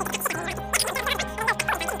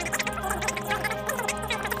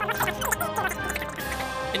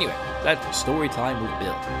 Anyway, that was story time with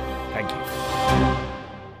Bill. Thank you.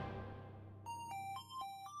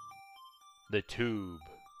 The tube.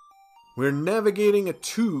 We're navigating a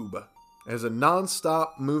tube as a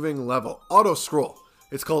non-stop moving level. Auto-scroll.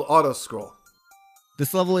 It's called auto-scroll.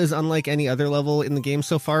 This level is unlike any other level in the game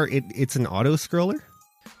so far. It's an auto-scroller?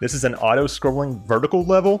 This is an auto-scrolling vertical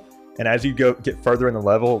level, and as you get further in the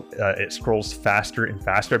level, it scrolls faster and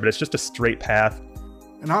faster, but it's just a straight path.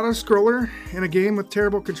 An auto-scroller in a game with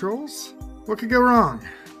terrible controls? What could go wrong?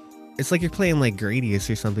 It's like you're playing like Gradius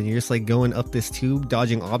or something. You're just like going up this tube,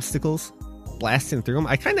 dodging obstacles, blasting through them.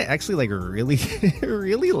 I kind of actually like really,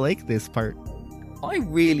 really like this part. I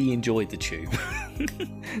really enjoyed the tube.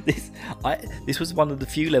 This was one of the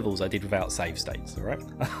few levels I did without save states,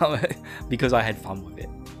 alright? Because I had fun with it.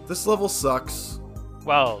 This level sucks.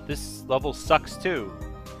 Well, this level sucks too.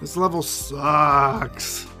 This level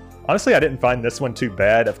sucks. Honestly, I didn't find this one too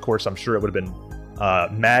bad. Of course, I'm sure it would have been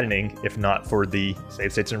maddening if not for the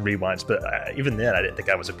save states and rewinds, but even then, I didn't think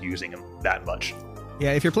I was abusing them that much.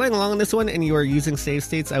 Yeah, if you're playing along on this one and you are using save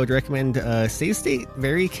states, I would recommend save state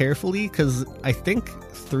very carefully, because I think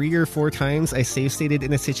 3 or 4 times I save stated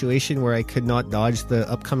in a situation where I could not dodge the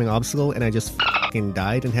upcoming obstacle and I just fucking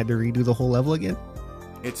died and had to redo the whole level again.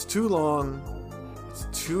 It's too long. It's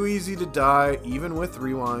too easy to die, even with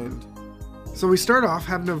rewind. So we start off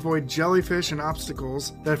having to avoid jellyfish and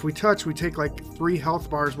obstacles that if we touch, we take like 3 health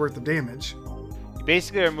bars worth of damage. You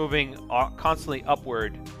basically are moving constantly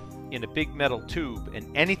upward in a big metal tube, and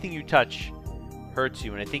anything you touch hurts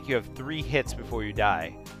you, and I think you have 3 hits before you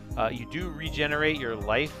die. You do regenerate your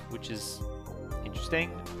life, which is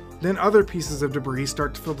interesting. Then other pieces of debris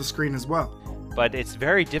start to fill the screen as well. But it's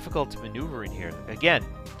very difficult to maneuver in here. Again,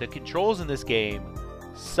 the controls in this game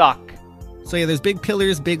suck. So yeah, there's big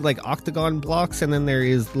pillars, big like octagon blocks, and then there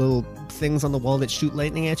is little things on the wall that shoot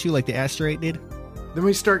lightning at you like the asteroid did. Then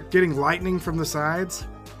we start getting lightning from the sides.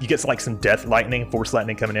 You get like some death lightning, force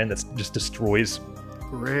lightning coming in that just destroys.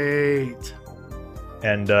 Great.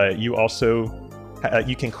 And you also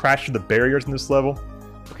you can crash through the barriers in this level.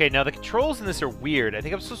 Okay, now the controls in this are weird. I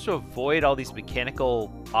think I'm supposed to avoid all these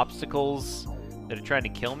mechanical obstacles that are trying to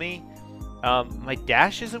kill me. My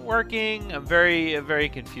dash isn't working. I'm very, very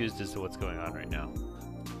confused as to what's going on right now.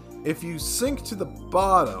 If you sink to the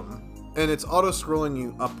bottom, and it's auto-scrolling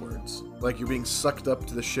you upwards, like you're being sucked up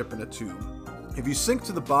to the ship in a tube. If you sink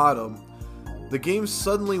to the bottom, the game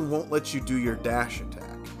suddenly won't let you do your dash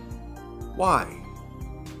attack. Why?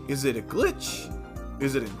 Is it a glitch?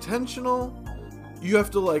 Is it intentional? You have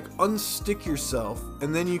to like unstick yourself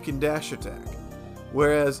and then you can dash attack.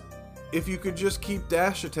 Whereas if you could just keep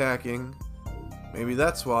dash attacking, maybe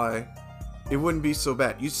that's why, it wouldn't be so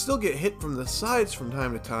bad. You'd still get hit from the sides from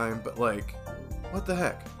time to time, but like, what the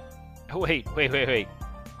heck? Wait.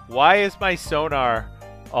 Why is my sonar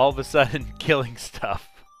all of a sudden killing stuff?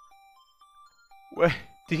 What?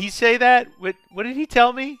 Did he say that? What did he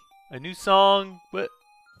tell me? A new song? What?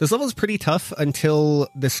 This level is pretty tough until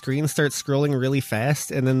the screen starts scrolling really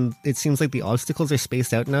fast, and then it seems like the obstacles are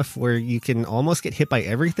spaced out enough where you can almost get hit by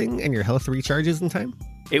everything and your health recharges in time.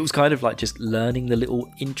 It was kind of like just learning the little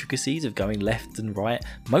intricacies of going left and right.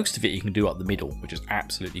 Most of it you can do up the middle, which is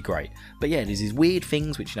absolutely great. But yeah, there's these weird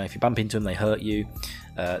things which, if you bump into them, they hurt you.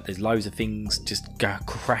 There's loads of things just go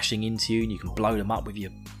crashing into you, and you can blow them up with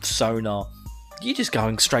your sonar. You're just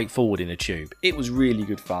going straight forward in a tube. It was really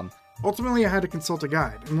good fun. Ultimately, I had to consult a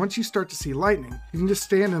guide, and once you start to see lightning, you can just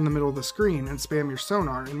stand in the middle of the screen and spam your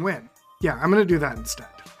sonar and win. Yeah, I'm gonna do that instead.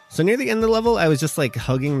 So near the end of the level, I was just like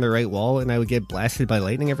hugging the right wall, and I would get blasted by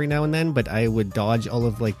lightning every now and then, but I would dodge all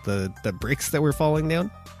of like the bricks that were falling down.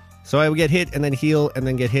 So I would get hit and then heal and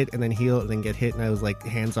then get hit and then heal and then get hit, and I was like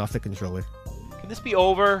hands off the controller. Can this be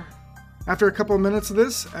over? After a couple of minutes of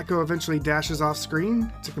this, ECCO eventually dashes off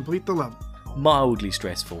screen to complete the level. Mildly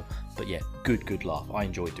stressful, but yeah, good laugh. I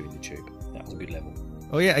enjoyed doing the tube. That was a good level.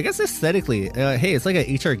 Oh yeah, I guess aesthetically, hey, it's like a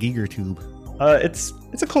HR Giger tube. It's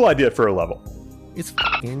a cool idea for a level. It's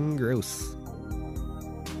f***ing gross.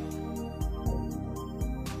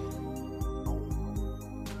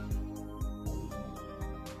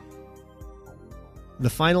 The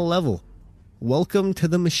final level. Welcome to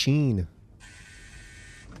the machine.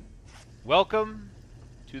 Welcome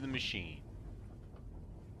to the machine.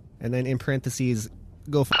 And then in parentheses,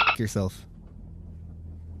 go f*** yourself.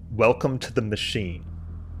 Welcome to the machine.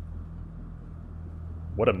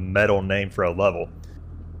 What a metal name for a level.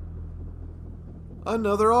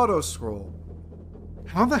 Another auto scroll.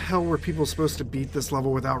 How the hell were people supposed to beat this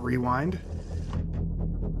level without rewind?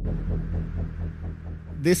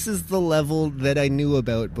 This is the level that I knew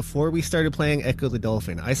about before we started playing Echo the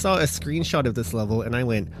Dolphin. I saw a screenshot of this level and I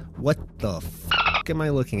went, what the f*** am I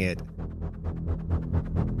looking at?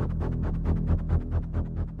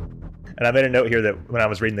 And I made a note here that when I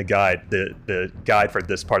was reading the guide, the guide for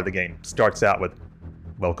this part of the game starts out with,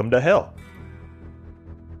 "Welcome to hell."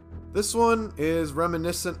 This one is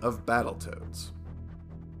reminiscent of Battletoads.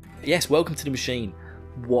 Yes, welcome to the machine.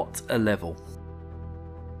 What a level.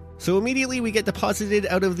 So immediately we get deposited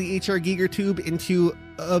out of the HR Giger tube into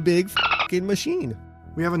a big f***ing machine.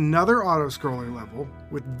 We have another auto-scroller level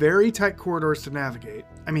with very tight corridors to navigate.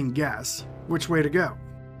 Guess which way to go.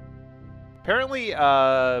 Apparently,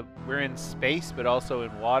 we're in space, but also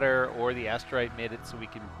in water, or the asteroid made it so we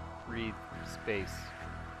can breathe space.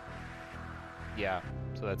 Yeah,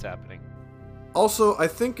 so that's happening. Also, I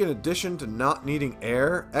think in addition to not needing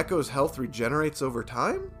air, ECCO's health regenerates over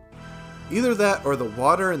time? Either that or the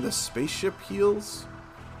water in the spaceship heals?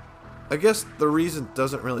 I guess the reason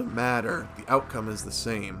doesn't really matter. The outcome is the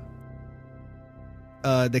same.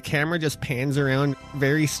 The camera just pans around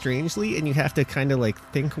very strangely, and you have to kind of like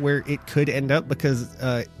think where it could end up, because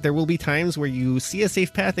there will be times where you see a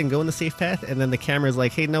safe path and go in the safe path, and then the camera's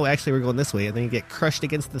like, hey, no, actually we're going this way, and then you get crushed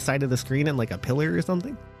against the side of the screen in like a pillar or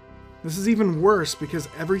something. This is even worse because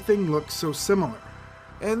everything looks so similar.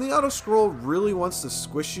 And the auto-scroll really wants to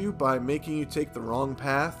squish you by making you take the wrong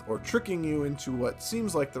path or tricking you into what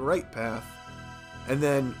seems like the right path, and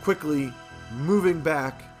then quickly moving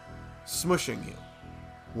back, smushing you.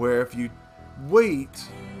 Where if you wait,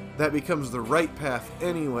 that becomes the right path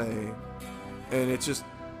anyway, and it's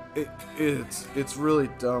really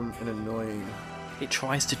dumb and annoying. It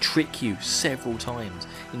tries to trick you several times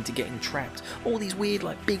into getting trapped. All these weird,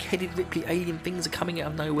 like, big-headed Ripley alien things are coming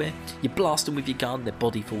out of nowhere. You blast them with your gun, their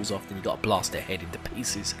body falls off, then you gotta blast their head into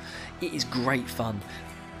pieces. It is great fun.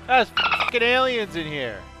 There's fucking aliens in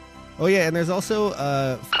here. Oh yeah, and there's also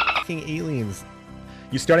fucking aliens.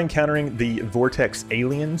 You start encountering the Vortex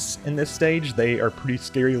aliens in this stage. They are pretty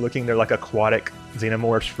scary looking. They're like aquatic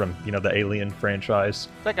xenomorphs from, the Alien franchise.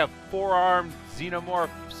 It's like a four-armed xenomorph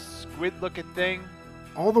squid-looking thing.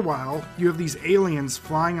 All the while, you have these aliens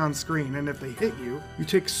flying on screen, and if they hit you, you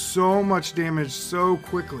take so much damage so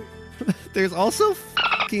quickly. There's also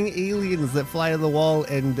fucking aliens that fly to the wall,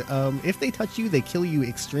 and if they touch you, they kill you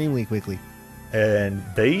extremely quickly. And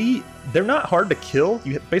they're not hard to kill.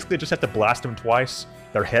 You basically just have to blast them twice.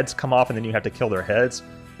 Their heads come off, and then you have to kill their heads.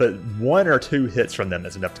 But 1 or 2 hits from them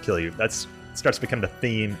is enough to kill you. That starts to become the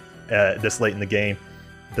theme this late in the game.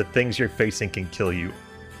 The things you're facing can kill you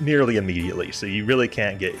nearly immediately, so you really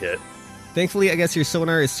can't get hit. Thankfully, I guess your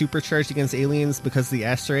sonar is supercharged against aliens because of the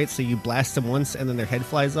asteroid, so you blast them once, and then their head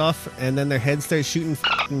flies off, and then their head starts shooting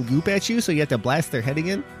fucking goop at you, so you have to blast their head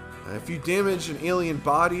again. If you damage an alien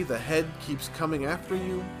body, the head keeps coming after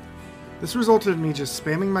you. This resulted in me just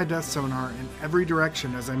spamming my death sonar in every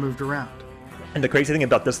direction as I moved around. And the crazy thing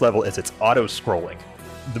about this level is it's auto-scrolling.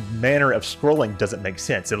 the manner of scrolling doesn't make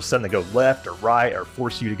sense. It'll suddenly go left or right or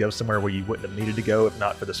force you to go somewhere where you wouldn't have needed to go if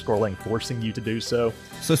not for the scrolling forcing you to do so.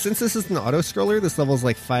 So since this is an auto-scroller, this level is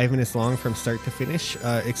like 5 minutes long from start to finish,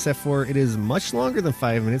 except for it is much longer than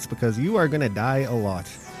 5 minutes because you are going to die a lot.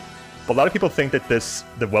 But a lot of people think that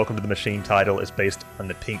the Welcome to the Machine title is based on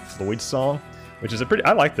the Pink Floyd song, which is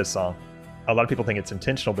I like this song. A lot of people think it's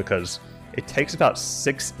intentional because it takes about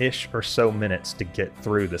 6-ish or so minutes to get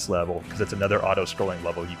through this level because it's another auto-scrolling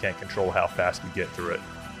level. You can't control how fast you get through it.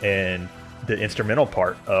 And the instrumental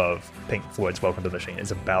part of Pink Floyd's Welcome to the Machine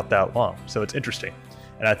is about that long. So it's interesting.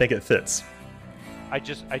 And I think it fits. I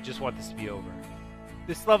just want this to be over.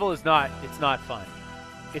 This level it's not fun.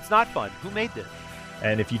 It's not fun. Who made this?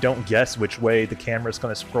 And if you don't guess which way the camera's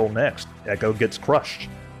going to scroll next, Echo gets crushed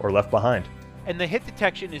or left behind. And the hit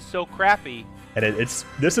detection is so crappy. And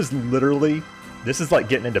this is like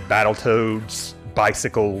getting into Battletoads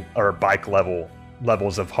bicycle or bike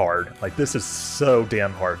levels of hard. Like, this is so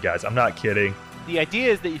damn hard, guys. I'm not kidding. The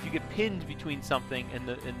idea is that if you get pinned between something and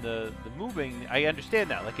the moving, I understand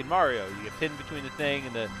that. Like in Mario, you get pinned between the thing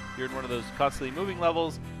and you're in one of those constantly moving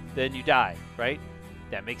levels, then you die, right?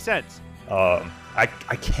 That makes sense. I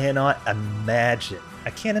cannot imagine.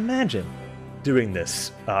 I can't imagine doing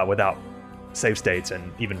this without save states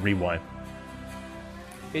and even rewind.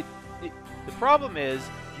 The problem is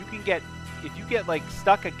if you get like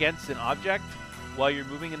stuck against an object while you're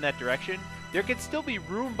moving in that direction, there can still be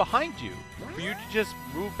room behind you for you to just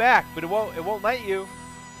move back, but it won't let you.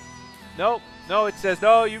 No, it says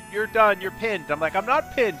no, you're done, you're pinned. I'm like, I'm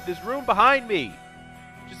not pinned. There's room behind me.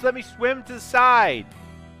 Just let me swim to the side.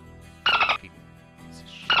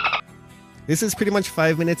 This is pretty much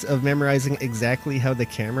 5 minutes of memorizing exactly how the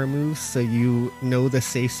camera moves so you know the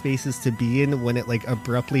safe spaces to be in when it like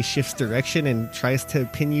abruptly shifts direction and tries to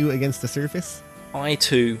pin you against the surface. I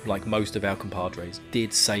too, like most of our compadres,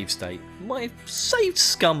 did save state. I saved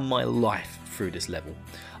scum my life through this level.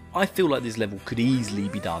 I feel like this level could easily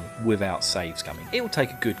be done without save scumming. It will take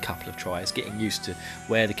a good couple of tries getting used to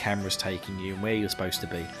where the camera's taking you and where you're supposed to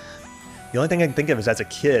be. The only thing I can think of is as a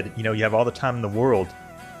kid, you have all the time in the world,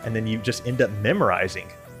 and then you just end up memorizing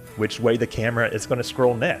which way the camera is going to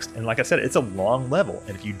scroll next. And like I said, it's a long level,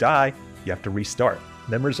 and if you die, you have to restart.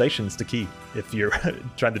 Memorization is the key if you're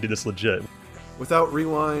trying to do this legit. Without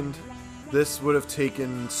rewind, this would have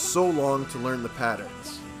taken so long to learn the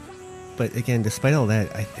patterns. But again, despite all that,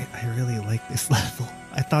 I really like this level.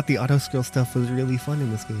 I thought the auto-scroll stuff was really fun in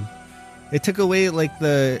this game. It took away like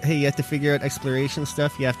hey, you have to figure out exploration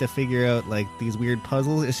stuff, you have to figure out like these weird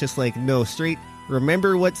puzzles. It's just like, no, straight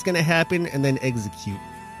remember what's going to happen and then execute.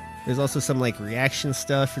 There's also some like reaction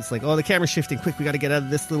stuff. It's like, oh, the camera's shifting, quick, we got to get out of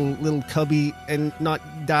this little cubby and not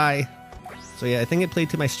die. So yeah, I think it played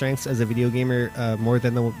to my strengths as a video gamer more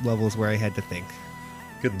than the levels where I had to think.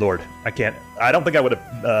 Good lord, I don't think I would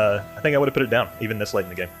have. I think I would have put it down even this late in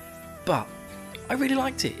the game. But I really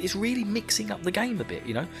liked it. It's really mixing up the game a bit,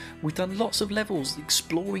 We've done lots of levels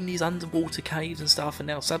exploring these underwater caves and stuff, and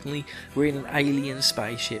now suddenly we're in an alien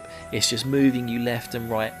spaceship. It's just moving you left and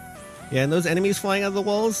right. Yeah, and those enemies flying out of the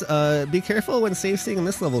walls, be careful when save stating in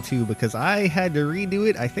this level too, because I had to redo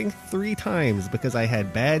it, I think 3 times, because I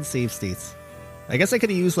had bad save states. I guess I could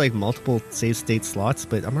have used like multiple save state slots,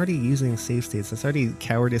 but I'm already using save states. That's already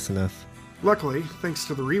cowardice enough. Luckily, thanks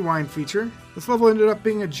to the rewind feature, this level ended up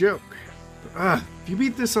being a joke. But, if you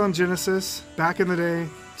beat this on Genesis, back in the day,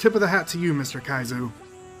 tip of the hat to you, Mr. Kaizu.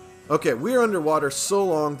 Okay, we're underwater so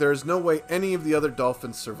long, there is no way any of the other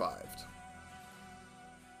dolphins survived.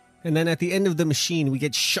 And then at the end of the machine, we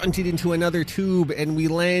get shunted into another tube, and we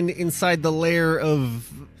land inside the lair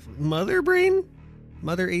of Mother Brain?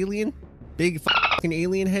 Mother Alien? Big fucking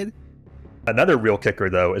alien head? Another real kicker,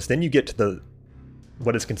 though, is then you get to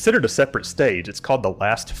what is considered a separate stage. It's called the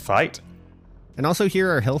last fight. And also here,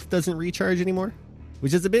 our health doesn't recharge anymore,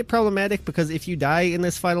 which is a bit problematic because if you die in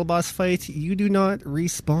this final boss fight, you do not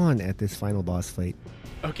respawn at this final boss fight.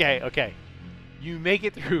 Okay. You make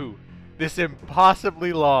it through this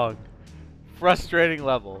impossibly long, frustrating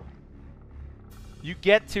level. You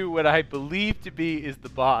get to what I believe to be is the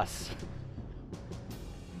boss.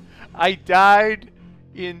 I died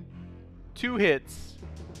in 2 hits.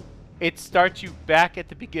 It starts you back at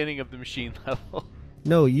the beginning of the machine level.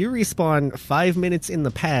 No, you respawn 5 minutes in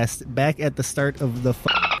the past, back at the start of the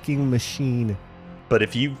fucking machine. But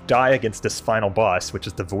if you die against this final boss, which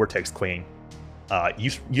is the Vortex Queen,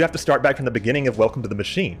 you have to start back from the beginning of Welcome to the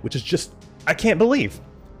Machine, which is just, I can't believe.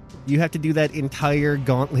 You have to do that entire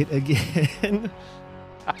gauntlet again.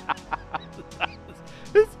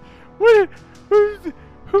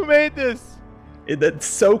 Who made this? That's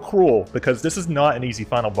so cruel, because this is not an easy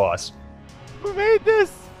final boss. Who made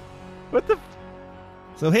this? What the?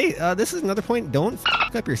 So hey, this is another point. Don't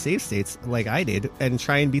fuck up your save states like I did and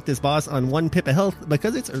try and beat this boss on 1 pip of health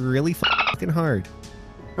because it's really fucking hard.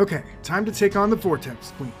 Okay, time to take on the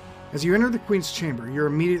Vortex Queen. As you enter the Queen's chamber, you're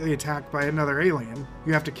immediately attacked by another alien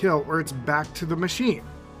you have to kill or it's back to the machine.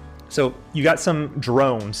 So you got some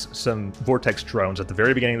drones, some Vortex drones at the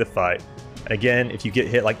very beginning of the fight. And again, if you get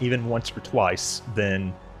hit like even once or twice,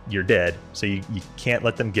 then you're dead. So you can't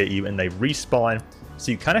let them get you, and they respawn.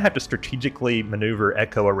 So you kind of have to strategically maneuver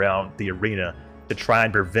ECCO around the arena to try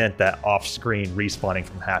and prevent that off-screen respawning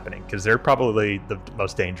from happening, because they're probably the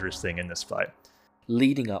most dangerous thing in this fight.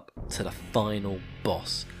 Leading up to the final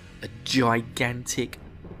boss, a gigantic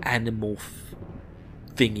animal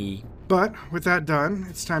thingy. But with that done,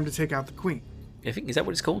 it's time to take out the Queen. I think, is that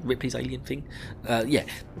what it's called? Ripley's alien thing? Yeah.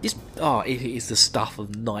 It is the stuff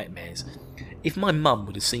of nightmares. If my mum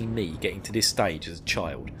would have seen me getting to this stage as a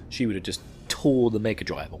child, she would have just tore the Mega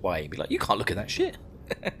Drive away and be like, you can't look at that shit.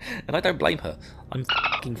 And I don't blame her. I'm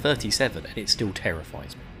fucking 37 and it still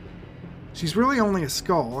terrifies me. She's really only a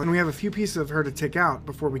skull, and we have a few pieces of her to take out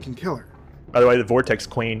before we can kill her. By the way, the Vortex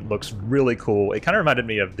Queen looks really cool. It kind of reminded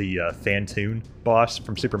me of the Phantoon boss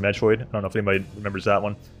from Super Metroid. I don't know if anybody remembers that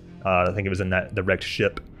one. I think it was in the wrecked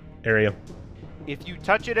ship area. If you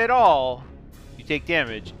touch it at all, you take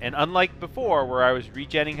damage. And unlike before, where I was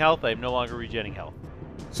regenning health, I am no longer regenning health.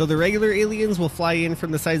 So the regular aliens will fly in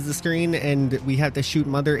from the sides of the screen, and we have to shoot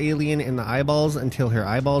Mother Alien in the eyeballs until her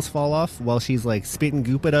eyeballs fall off, while she's like spitting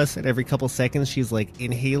goop at us, and every couple seconds she's like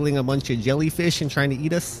inhaling a bunch of jellyfish and trying to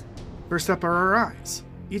eat us. First up are our eyes.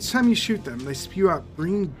 Each time you shoot them, they spew out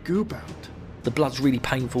green goop out. The blood's really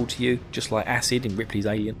painful to you, just like acid in Ripley's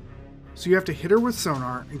Alien. So you have to hit her with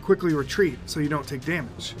sonar and quickly retreat so you don't take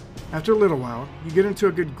damage. After a little while, you get into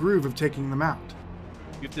a good groove of taking them out.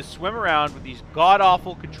 You have to swim around with these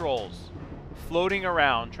god-awful controls, floating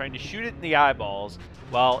around, trying to shoot it in the eyeballs,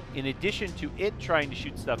 while in addition to it trying to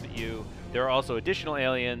shoot stuff at you, there are also additional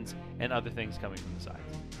aliens and other things coming from the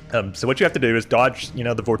sides. So what you have to do is dodge,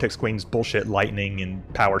 the Vortex Queen's bullshit lightning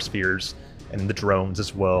and power spheres, and the drones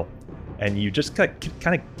as well. And you just kind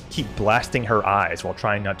of keep blasting her eyes while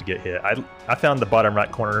trying not to get hit. I found the bottom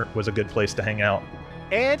right corner was a good place to hang out.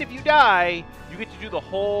 And if you die, you get to do the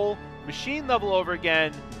whole machine level over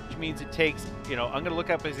again, which means it takes, I'm going to look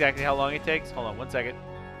up exactly how long it takes. Hold on 1 second.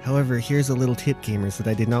 However, here's a little tip, gamers, that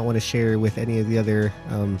I did not want to share with any of the other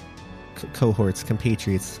cohorts,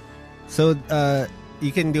 compatriots. So,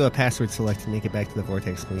 you can do a password select to make it back to the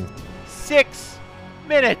Vortex Queen. 6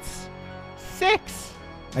 minutes! 6!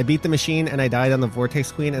 I beat the machine and I died on the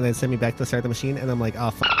Vortex Queen, and then sent me back to start the machine, and I'm like, oh,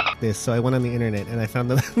 f*** this. So I went on the internet and I found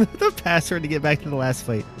the password to get back to the last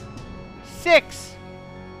fight. 6!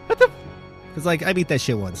 What the? Because, I beat that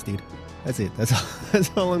shit once, dude. That's it. That's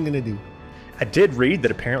all I'm gonna do. I did read that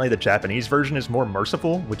apparently the Japanese version is more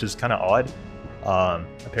merciful, which is kind of odd.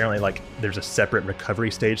 Apparently, there's a separate recovery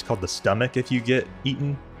stage called the stomach if you get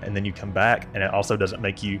eaten, and then you come back, and it also doesn't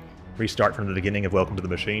make you restart from the beginning of Welcome to the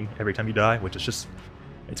Machine every time you die, which is just,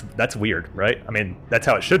 that's weird, right? I mean, that's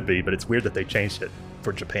how it should be, but it's weird that they changed it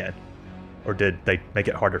for Japan. Or did they make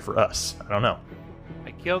it harder for us? I don't know.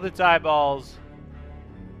 I killed its eyeballs,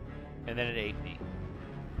 and then it ate me.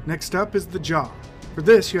 Next up is the jaw. For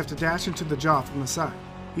this, you have to dash into the jaw from the side.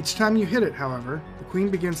 Each time you hit it, however, the Queen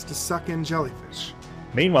begins to suck in jellyfish.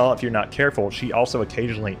 Meanwhile, if you're not careful, she also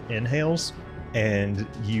occasionally inhales, and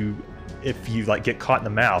if you get caught in the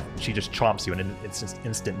mouth, she just chomps you, and it's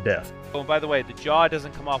instant death. Oh, and by the way, the jaw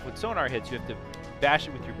doesn't come off with sonar hits. You have to bash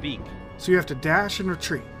it with your beak. So you have to dash and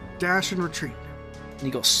retreat, dash and retreat. And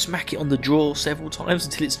you got to smack it on the jaw several times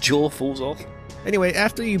until its jaw falls off. Anyway,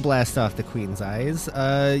 after you blast off the Queen's eyes,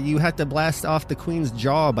 you have to blast off the Queen's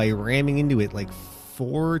jaw by ramming into it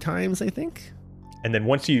 4 times, I think. And then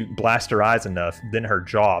once you blast her eyes enough, then her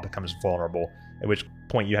jaw becomes vulnerable, at which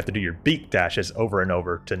point you have to do your beak dashes over and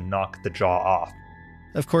over to knock the jaw off.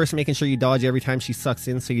 Of course, making sure you dodge every time she sucks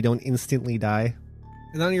in so you don't instantly die.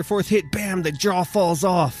 And on your 4th hit, bam, the jaw falls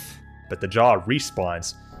off. But the jaw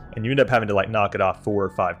respawns, and you end up having to knock it off 4 or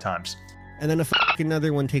 5 times. And then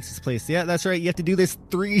another one takes its place. Yeah, that's right. You have to do this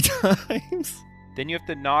 3 times. Then you have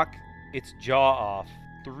to knock its jaw off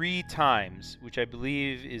 3 times, which I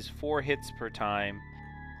believe is 4 hits per time.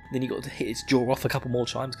 Then you got to hit its jaw off a couple more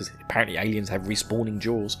times, because apparently aliens have respawning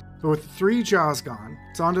jaws. So with 3 jaws gone,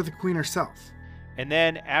 it's on to the Queen herself. And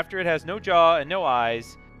then after it has no jaw and no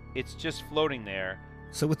eyes, it's just floating there.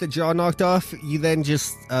 So with the jaw knocked off, you then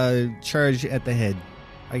just charge at the head.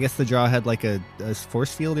 I guess the jaw had a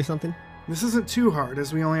force field or something? This isn't too hard,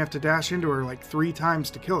 as we only have to dash into her 3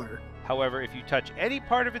 times to kill her. However, if you touch any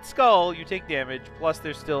part of its skull, you take damage, plus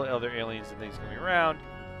there's still other aliens and things coming around.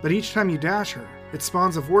 But each time you dash her, it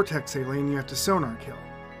spawns a vortex alien you have to sonar kill.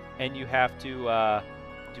 And you have to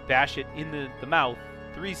bash it in the mouth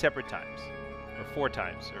 3 separate times. Or 4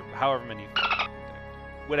 times, or however many.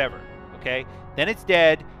 Whatever, okay? Then it's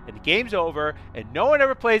dead, and the game's over, and no one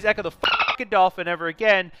ever plays Echo the fucking Dolphin ever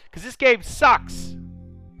again, because this game sucks!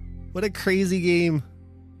 What a crazy game.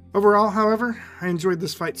 Overall, however, I enjoyed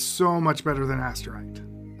this fight so much better than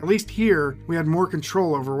Asterite. At least here, we had more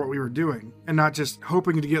control over what we were doing, and not just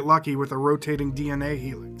hoping to get lucky with a rotating DNA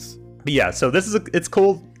helix. But yeah, so it's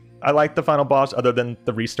cool. I like the final boss other than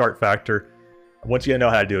the restart factor. Once you know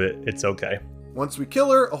how to do it, it's okay. Once we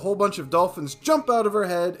kill her, a whole bunch of dolphins jump out of her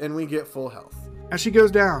head and we get full health. As she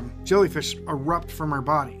goes down, jellyfish erupt from her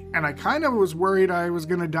body, and I kind of was worried I was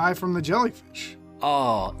going to die from the jellyfish.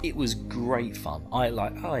 Oh, it was great fun.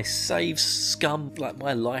 I saved scum like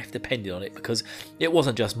my life depended on it, because it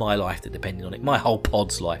wasn't just my life that depended on it, my whole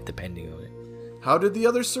pod's life depending on it. How did the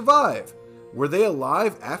others survive? Were they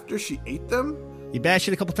alive after she ate them? You bash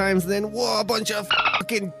it a couple times, then whoa, a bunch of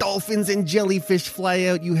fucking dolphins and jellyfish fly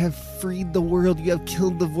out. You have freed the world. You have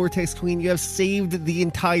killed the Vortex Queen. You have saved the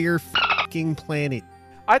entire fucking planet.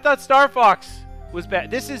 I thought Star Fox was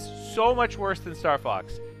bad. This is so much worse than Star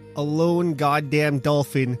Fox. A lone goddamn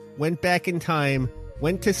dolphin went back in time,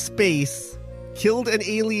 went to space, killed an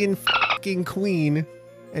alien fucking queen,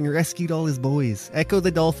 and rescued all his boys. Echo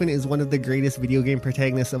the Dolphin is one of the greatest video game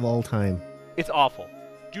protagonists of all time. It's awful.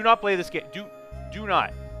 Do not play this game. Do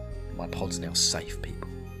not. My pod's now safe, people.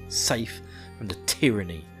 Safe from the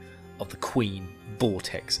tyranny of the Queen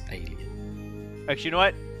Vortex alien. Actually, you know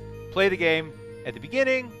what? Play the game at the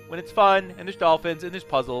beginning when it's fun and there's dolphins and there's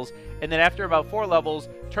puzzles, and then after about 4 levels,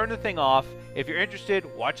 turn the thing off. If you're interested,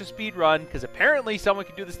 watch a speed run, because apparently someone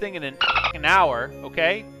can do this thing in an hour,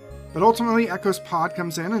 okay? But ultimately, Echo's pod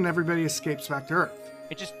comes in and everybody escapes back to Earth.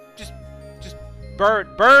 And just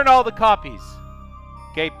burn all the copies.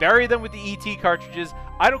 Okay, bury them with the ET cartridges.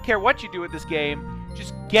 I don't care what you do with this game.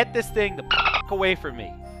 Just get this thing the away from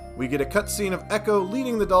me. We get a cutscene of Echo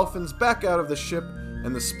leading the dolphins back out of the ship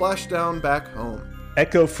and the splashdown back home.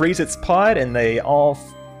 Echo frees its pod, and they all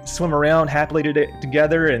swim around happily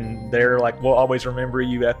together, and they're like, we'll always remember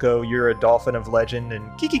you, Echo. You're a dolphin of legend,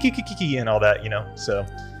 and kiki and all that, you know, so...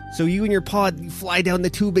 So you and your pod, you fly down the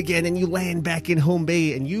tube again, and you land back in home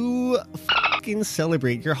bay, and you fucking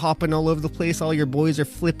celebrate. You're hopping all over the place. All your boys are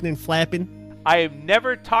flipping and flapping. I am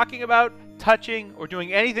never talking about touching or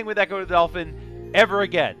doing anything with Echo the Dolphin ever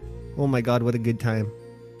again. Oh my god, what a good time.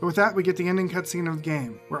 But with that, we get the ending cutscene of the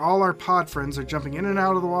game, where all our pod friends are jumping in and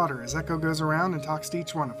out of the water as Echo goes around and talks to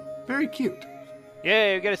each one of them. Very cute.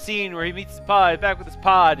 Yeah, we got a scene where he meets his pod, back with his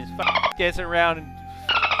pod, he's dancing around and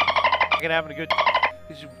having a good...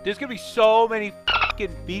 There's gonna be so many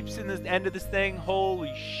fucking beeps in the end of this thing.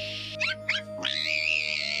 Holy shit.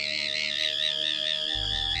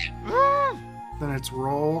 Then it's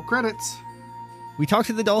roll credits. We talk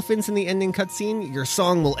to the dolphins in the ending cutscene. Your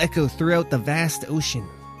song will echo throughout the vast ocean.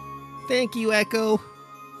 Thank you, Echo.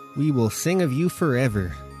 We will sing of you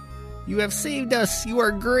forever. You have saved us. You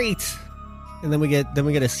are great. And then we get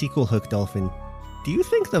a sequel hook dolphin. Do you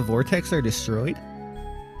think the Vortex are destroyed?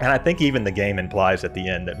 And I think even the game implies at the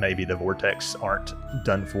end that maybe the Vortex aren't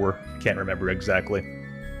done for. Can't remember exactly.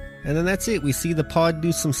 And then that's it. We see the pod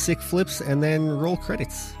do some sick flips and then roll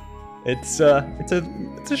credits. It's a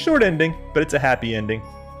short ending, but it's a happy ending.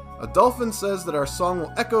 A dolphin says that our song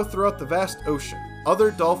will echo throughout the vast ocean. Other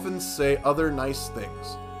dolphins say other nice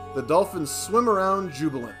things. The dolphins swim around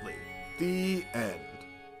jubilantly. The end.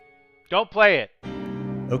 Don't play it.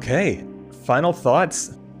 Okay, final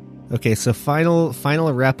thoughts. Okay, so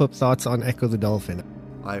final wrap-up thoughts on Echo the Dolphin.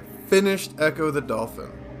 I finished Echo the Dolphin.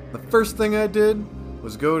 The first thing I did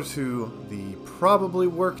was go to the Probably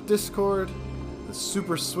Work Discord, the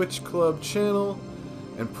Super Switch Club channel,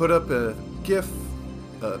 and put up a GIF.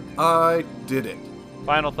 I did it.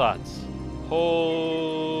 Final thoughts.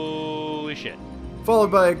 Holy shit.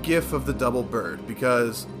 Followed by a GIF of the double bird,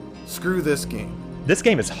 because screw this game. This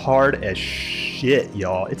game is hard as shit,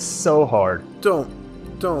 y'all. It's so hard. Don't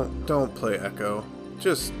play Echo.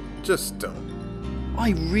 Just don't.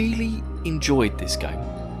 I really enjoyed this game.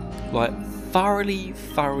 Like, thoroughly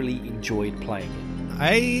enjoyed playing it.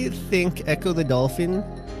 I think Echo the Dolphin,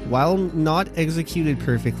 while not executed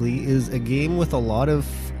perfectly, is a game with a lot of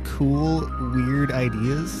cool, weird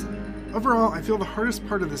ideas. Overall, I feel the hardest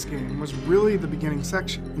part of this game was really the beginning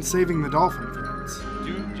section and saving the dolphin friends.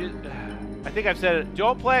 I think I've said it.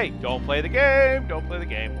 Don't play the game. Don't play the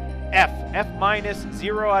game. F minus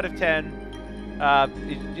 0 out of 10.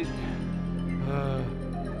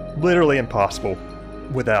 literally impossible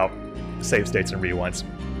without save states and rewinds.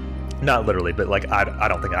 Not literally, but like I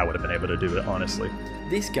don't think I would have been able to do it, honestly.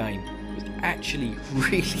 This game was actually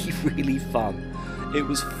really, really fun. It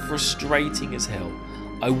was frustrating as hell.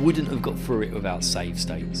 I wouldn't have got through it without save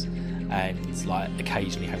states, and like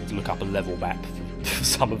occasionally having to look up a level map for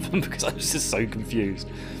some of them because I was just so confused.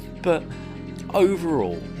 But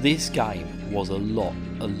overall, this game was a lot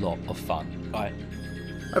of fun.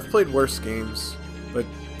 I've played worse games, but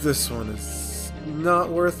this one is not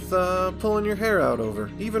worth pulling your hair out over,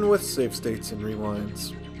 even with save states and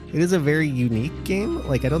rewinds. It is a very unique game.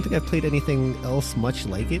 Like, I don't think I've played anything else much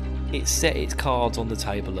like it. It set its cards on the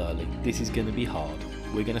table early. This is going to be hard.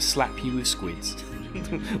 We're going to slap you with squids.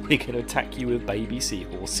 We're going to attack you with baby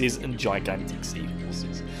seahorses and gigantic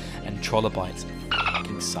seahorses. And trilobite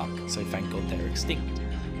fucking suck, so thank God they're extinct.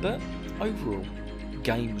 But overall, the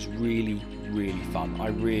game was really, really fun. I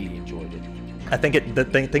really enjoyed it. I think the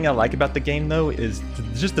thing I like about the game, though, is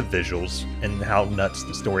just the visuals and how nuts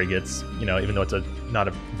the story gets. You know, even though it's not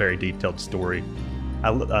a very detailed story.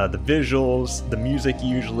 The visuals, the music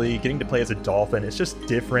usually, getting to play as a dolphin, it's just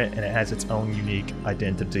different and it has its own unique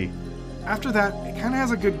identity. After that, it kind of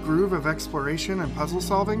has a good groove of exploration and puzzle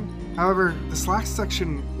solving. However, this last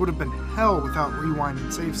section would have been hell without rewind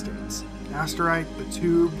and save states. The asteroid, the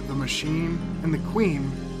tube, the machine, and the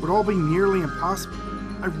queen would all be nearly impossible.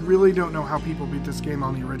 I really don't know how people beat this game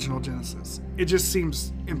on the original Genesis. It just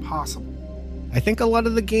seems impossible. I think a lot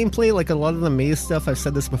of the gameplay, like a lot of the maze stuff, I've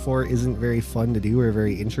said this before, isn't very fun to do or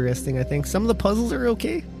very interesting, I think. Some of the puzzles are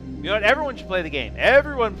okay. You know what? Everyone should play the game.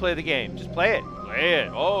 Everyone play the game. Just play it. Play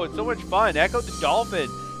it. Oh, it's so much fun. Echo the Dolphin.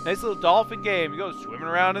 Nice little dolphin game. You go swimming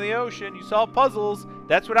around in the ocean. You solve puzzles.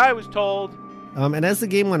 That's what I was told. And as the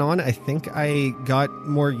game went on, I think I got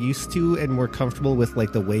more used to and more comfortable with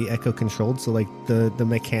like the way Echo controlled. So like the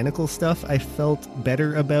mechanical stuff I felt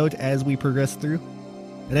better about as we progressed through.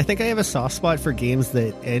 And I think I have a soft spot for games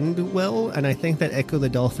that end well, and I think that Echo the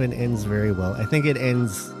Dolphin ends very well. I think it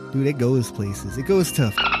ends, dude, it goes places. It goes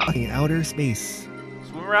to fucking outer space.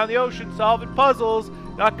 Swim around the ocean solving puzzles,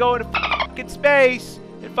 not going to fucking space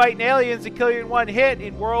and fighting aliens that kill you in one hit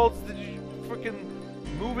in worlds that freaking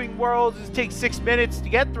moving worlds just take 6 minutes to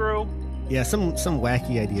get through. Yeah, some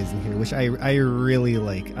wacky ideas in here, which I really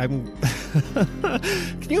like.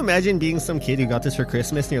 Can you imagine being some kid who got this for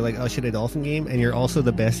Christmas and you're like, oh shit, a dolphin game, and you're also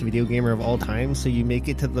the best video gamer of all time, so you make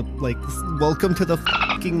it to the, like, welcome to the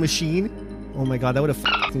fucking machine? Oh my god, that would have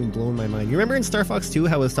fucking blown my mind. You remember in Star Fox 2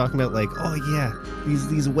 how I was talking about, like, oh yeah,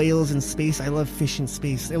 these whales in space, I love fish in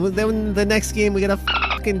space. And then the next game we got a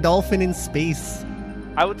fucking dolphin in space.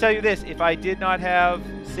 I will tell you this, if I did not have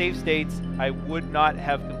save states, I would not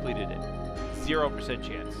have completed it. 0%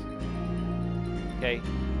 chance. Okay?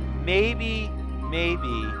 Maybe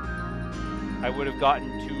I would have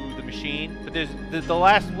gotten to the machine, but the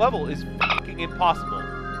last level is fucking impossible.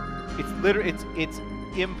 It's literally, it's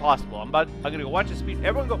impossible. I'm gonna go watch a speed.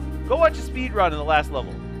 Everyone go watch a speed run in the last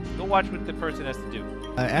level. Go watch what the person has to do.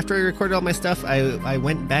 After I recorded all my stuff, I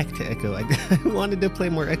went back to Echo. I wanted to play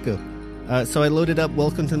more Echo. So I loaded up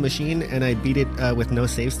Welcome to the Machine, and I beat it with no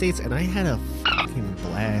save states, and I had a fucking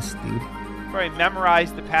blast, dude. Probably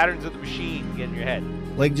memorize the patterns of the machine to get in your head.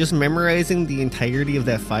 Like, just memorizing the entirety of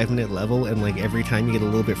that 5-minute level, and like every time you get a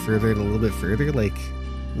little bit further and a little bit further, like,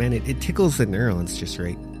 man, it tickles the neurons just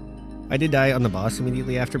right. I did die on the boss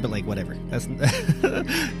immediately after, but like, whatever. That's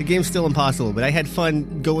the game's still impossible, but I had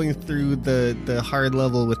fun going through the hard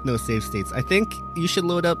level with no save states. I think you should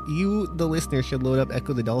load up, the listener, should load up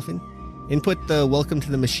Echo the Dolphin, input the Welcome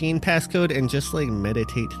to the Machine passcode, and just like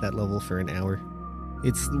meditate that level for an hour.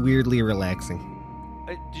 It's weirdly relaxing.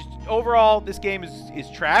 Just overall, this game is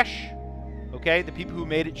trash. Okay, the people who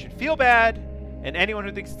made it should feel bad, and anyone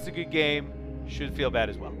who thinks it's a good game should feel bad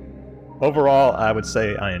as well. Overall, I would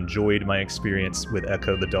say I enjoyed my experience with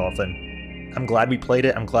Echo the Dolphin. I'm glad we played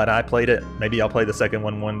it. I'm glad I played it. Maybe I'll play the second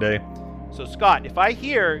one day. So Scott, if I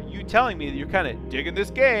hear you telling me that you're kind of digging this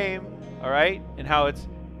game, all right, and how it's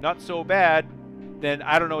not so bad, then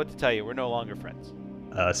I don't know what to tell you. We're no longer friends.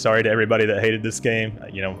 Sorry to everybody that hated this game.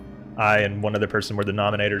 You know, I and one other person were the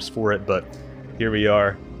nominators for it, but here we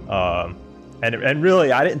are. And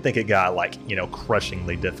really, I didn't think it got, like, you know,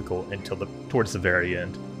 crushingly difficult until towards the very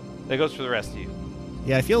end. That goes for the rest of you.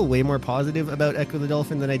 Yeah, I feel way more positive about Echo the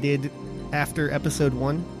Dolphin than I did after episode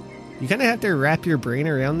 1. You kind of have to wrap your brain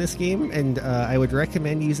around this game, and I would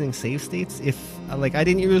recommend using save states. If, like, I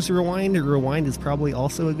didn't use rewind, rewind is probably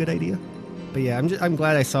also a good idea. But yeah, I'm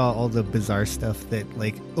glad I saw all the bizarre stuff that,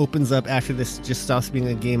 like, opens up after this just stops being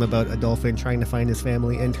a game about a dolphin trying to find his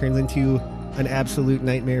family and turns into an absolute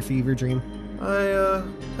nightmare fever dream. I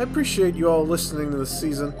appreciate you all listening to this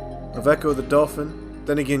season. of Echo the Dolphin.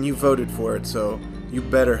 Then again, you voted for it, so you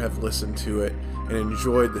better have listened to it and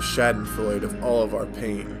enjoyed the schadenfreude of all of our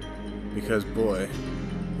pain. Because, boy,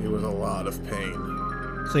 it was a lot of pain.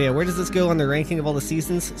 So yeah, where does this go on the ranking of all the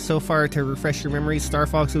seasons? So far, to refresh your memory, Star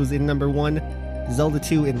Fox was in number 1, Zelda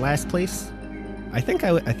 2 in last place. I think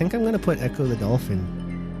I'm going to put Echo the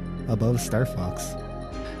Dolphin above Star Fox.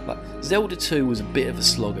 But Zelda 2 was a bit of a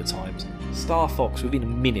slog at times. Star Fox, within a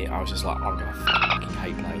minute, I was just like, I'm going to fucking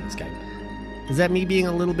hate playing this game. Is that me being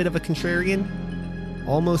a little bit of a contrarian?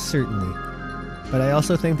 Almost certainly. But I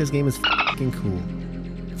also think this game is fucking cool.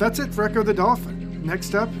 That's it for Echo the Dolphin.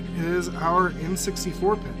 Next up is our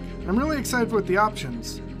N64 pick. I'm really excited with the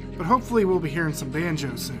options, but hopefully we'll be hearing some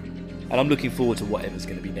banjo soon. And I'm looking forward to whatever's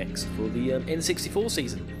going to be next for the N64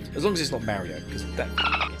 season. As long as it's not Mario, because that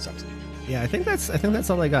sucks. Yeah, I think that's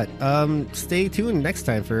all I got. Stay tuned next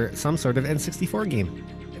time for some sort of N64 game.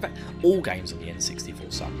 In fact, all games on the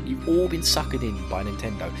N64 suck. You've all been suckered in by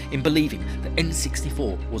Nintendo in believing that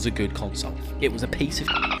N64 was a good console. It was a piece of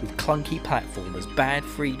with clunky platformers, bad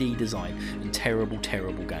 3D design, and terrible,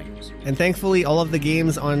 terrible games. And thankfully, all of the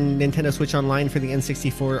games on Nintendo Switch Online for the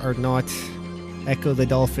N64 are not Echo the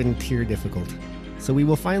Dolphin tier difficult. So we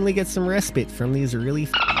will finally get some respite from these really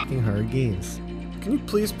fucking hard games. Can you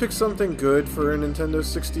please pick something good for a Nintendo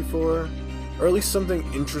 64? Or at least something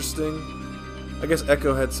interesting? I guess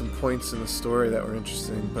Echo had some points in the story that were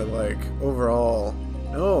interesting, but overall,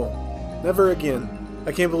 no. Never again.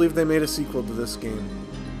 I can't believe they made a sequel to this game.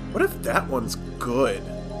 What if that one's good?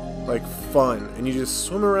 Fun, and you just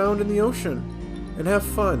swim around in the ocean and have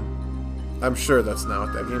fun. I'm sure that's not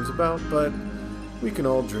what that game's about, but we can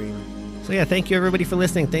all dream. So yeah, thank you everybody for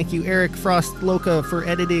listening. Thank you Eric, Frost, Loca for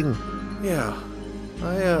editing. Yeah,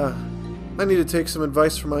 I need to take some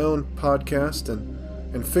advice from my own podcast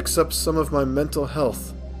and fix up some of my mental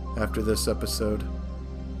health after this episode.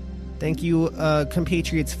 Thank you,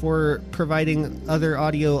 compatriots, for providing other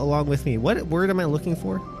audio along with me. What word am I looking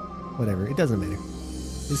for? Whatever, it doesn't matter.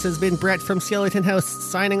 This has been Brett from Skeleton House,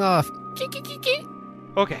 signing off.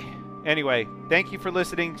 Okay, anyway, thank you for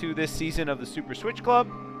listening to this season of the Super Switch Club.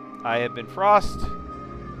 I have been Frost,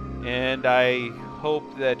 and I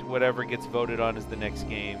hope that whatever gets voted on as the next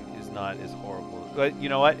game is not as horrible. But you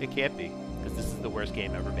know what? It can't be, because this is the worst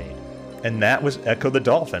game ever made. And that was Echo the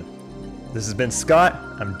Dolphin. This has been Scott.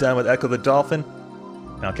 I'm done with Echo the Dolphin.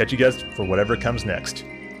 And I'll catch you guys for whatever comes next.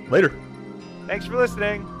 Later. Thanks for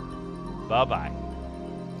listening. Bye-bye.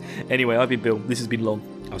 Anyway, I've been Bill. This has been Long.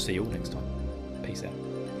 I'll see you all next time. Peace out.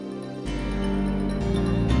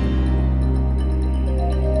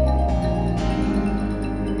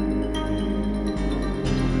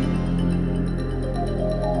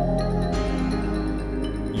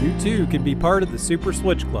 You too can be part of the Super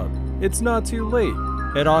Switch Club. It's not too late.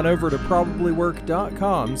 Head on over to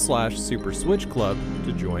probablywork.com/Super Switch Club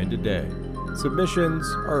to join today. Submissions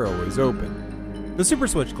are always open. The Super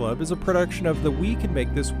Switch Club is a production of the We Can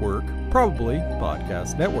Make This Work Probably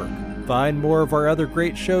Podcast Network. Find more of our other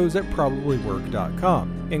great shows at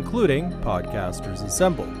probablywork.com, including Podcasters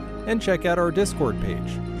Assemble, and check out our Discord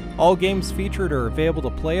page. All games featured are available to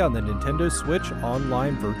play on the Nintendo Switch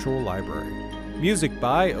Online Virtual Library. Music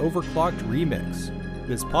by Overclocked Remix.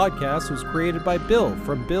 This podcast was created by Bill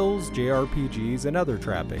from Bill's JRPGs and Other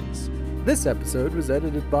Trappings. This episode was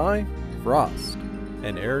edited by Frost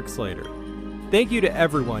and Eric Slater. Thank you to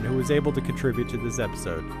everyone who was able to contribute to this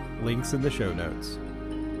episode. Links in the show notes.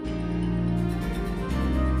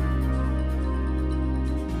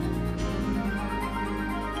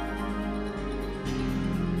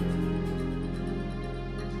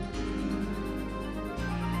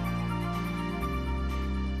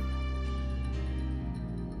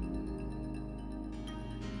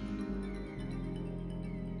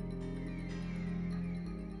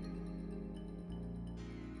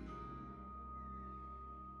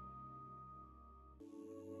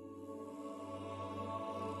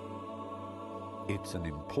 It's an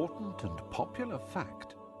important and popular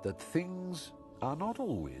fact that things are not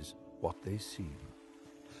always what they seem.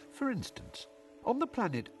 For instance, on the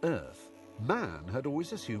planet Earth, man had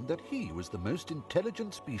always assumed that he was the most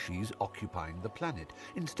intelligent species occupying the planet,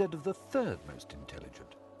 instead of the third most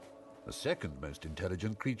intelligent. The second most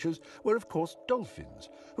intelligent creatures were, of course, dolphins,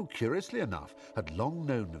 who, curiously enough, had long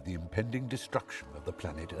known of the impending destruction of the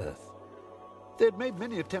planet Earth. They had made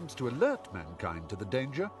many attempts to alert mankind to the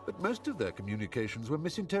danger, but most of their communications were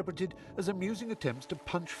misinterpreted as amusing attempts to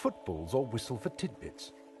punch footballs or whistle for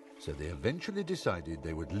tidbits. So they eventually decided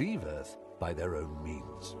they would leave Earth by their own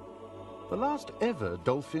means. The last ever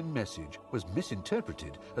dolphin message was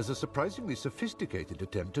misinterpreted as a surprisingly sophisticated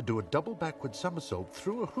attempt to do a double backward somersault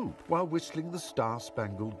through a hoop while whistling the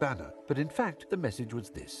Star-Spangled Banner. But in fact, the message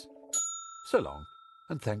was this: so long,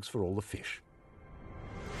 and thanks for all the fish.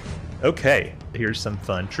 Okay, here's some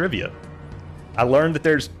fun trivia. I learned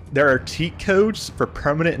that there are cheat codes for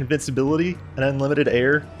permanent invincibility and unlimited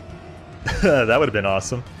air. That would have been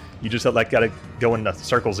awesome. You just gotta go in the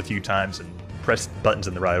circles a few times and press buttons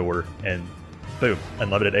in the right order, and boom,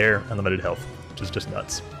 unlimited air, unlimited health, which is just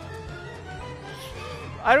nuts.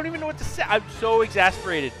 I don't even know what to say. I'm so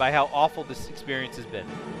exasperated by how awful this experience has been.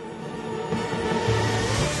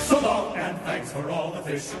 So long and thanks for all the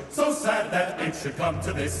fish. So sad that it should come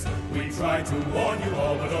to this. We tried to warn you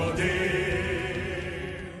all, but oh dear.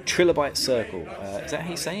 Trilobite Circle. Is that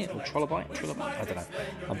how you say it? Or Trilobite? Trilobite? I don't know.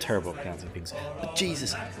 I'm terrible at pronouncing things. But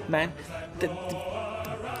Jesus, man. The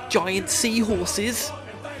giant seahorses.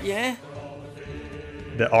 Yeah?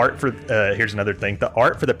 The art for here's another thing. The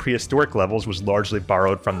art for the prehistoric levels was largely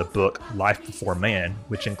borrowed from the book Life Before Man,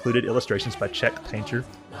 which included illustrations by Czech painter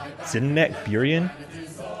Zdeněk Burian.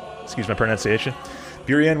 Excuse my pronunciation.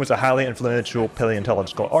 Burian was a highly influential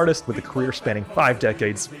paleontological artist with a career spanning 5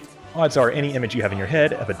 decades. Odds are any image you have in your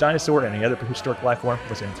head of a dinosaur or any other prehistoric life form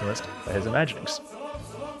was influenced by his imaginings.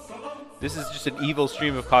 This is just an evil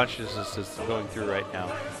stream of consciousness that's going through right now.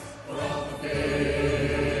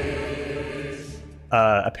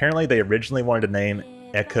 Apparently, they originally wanted to name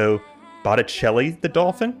ECCO Botticelli the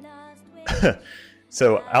dolphin.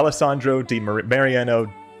 So Alessandro di Mariano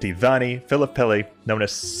di Vanni Filippelli, known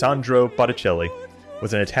as Sandro Botticelli,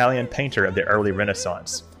 was an Italian painter of the early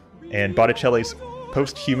Renaissance, and Botticelli's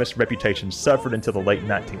posthumous reputation suffered until the late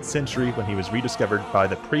 19th century when he was rediscovered by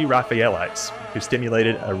the pre-Raphaelites, who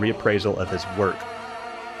stimulated a reappraisal of his work.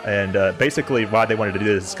 And basically why they wanted to do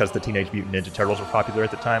this is because the Teenage Mutant Ninja Turtles were popular at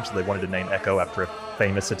the time, so they wanted to name ECCO after a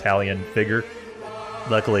famous Italian figure.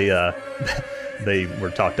 Luckily, they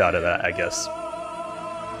were talked out of that, I guess.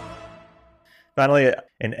 Finally,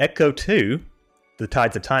 in ECCO 2, The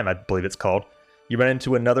Tides of Time, I believe it's called, you run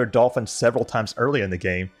into another dolphin several times early in the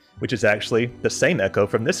game, which is actually the same ECCO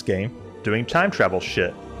from this game doing time travel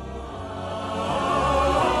shit.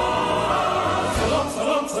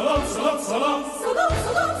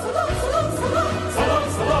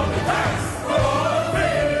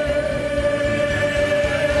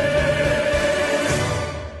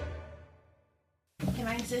 Can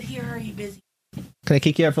I sit here or are you busy? Can I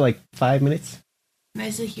kick you out for like 5 minutes? Can I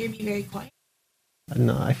sit here and be very quiet?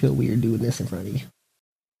 No, I feel weird doing this in front of you.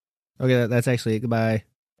 Okay, that's actually it. Goodbye.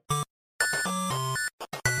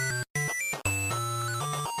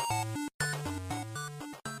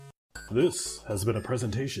 This has been a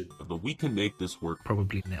presentation of the We Can Make This Work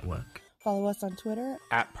Probably Network. Follow us on Twitter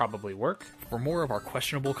 @ProbablyWork for more of our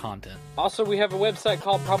questionable content. Also, we have a website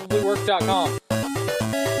called probablywork.com.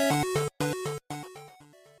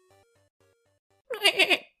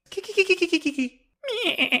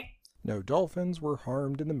 No dolphins were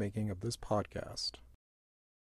harmed in the making of this podcast.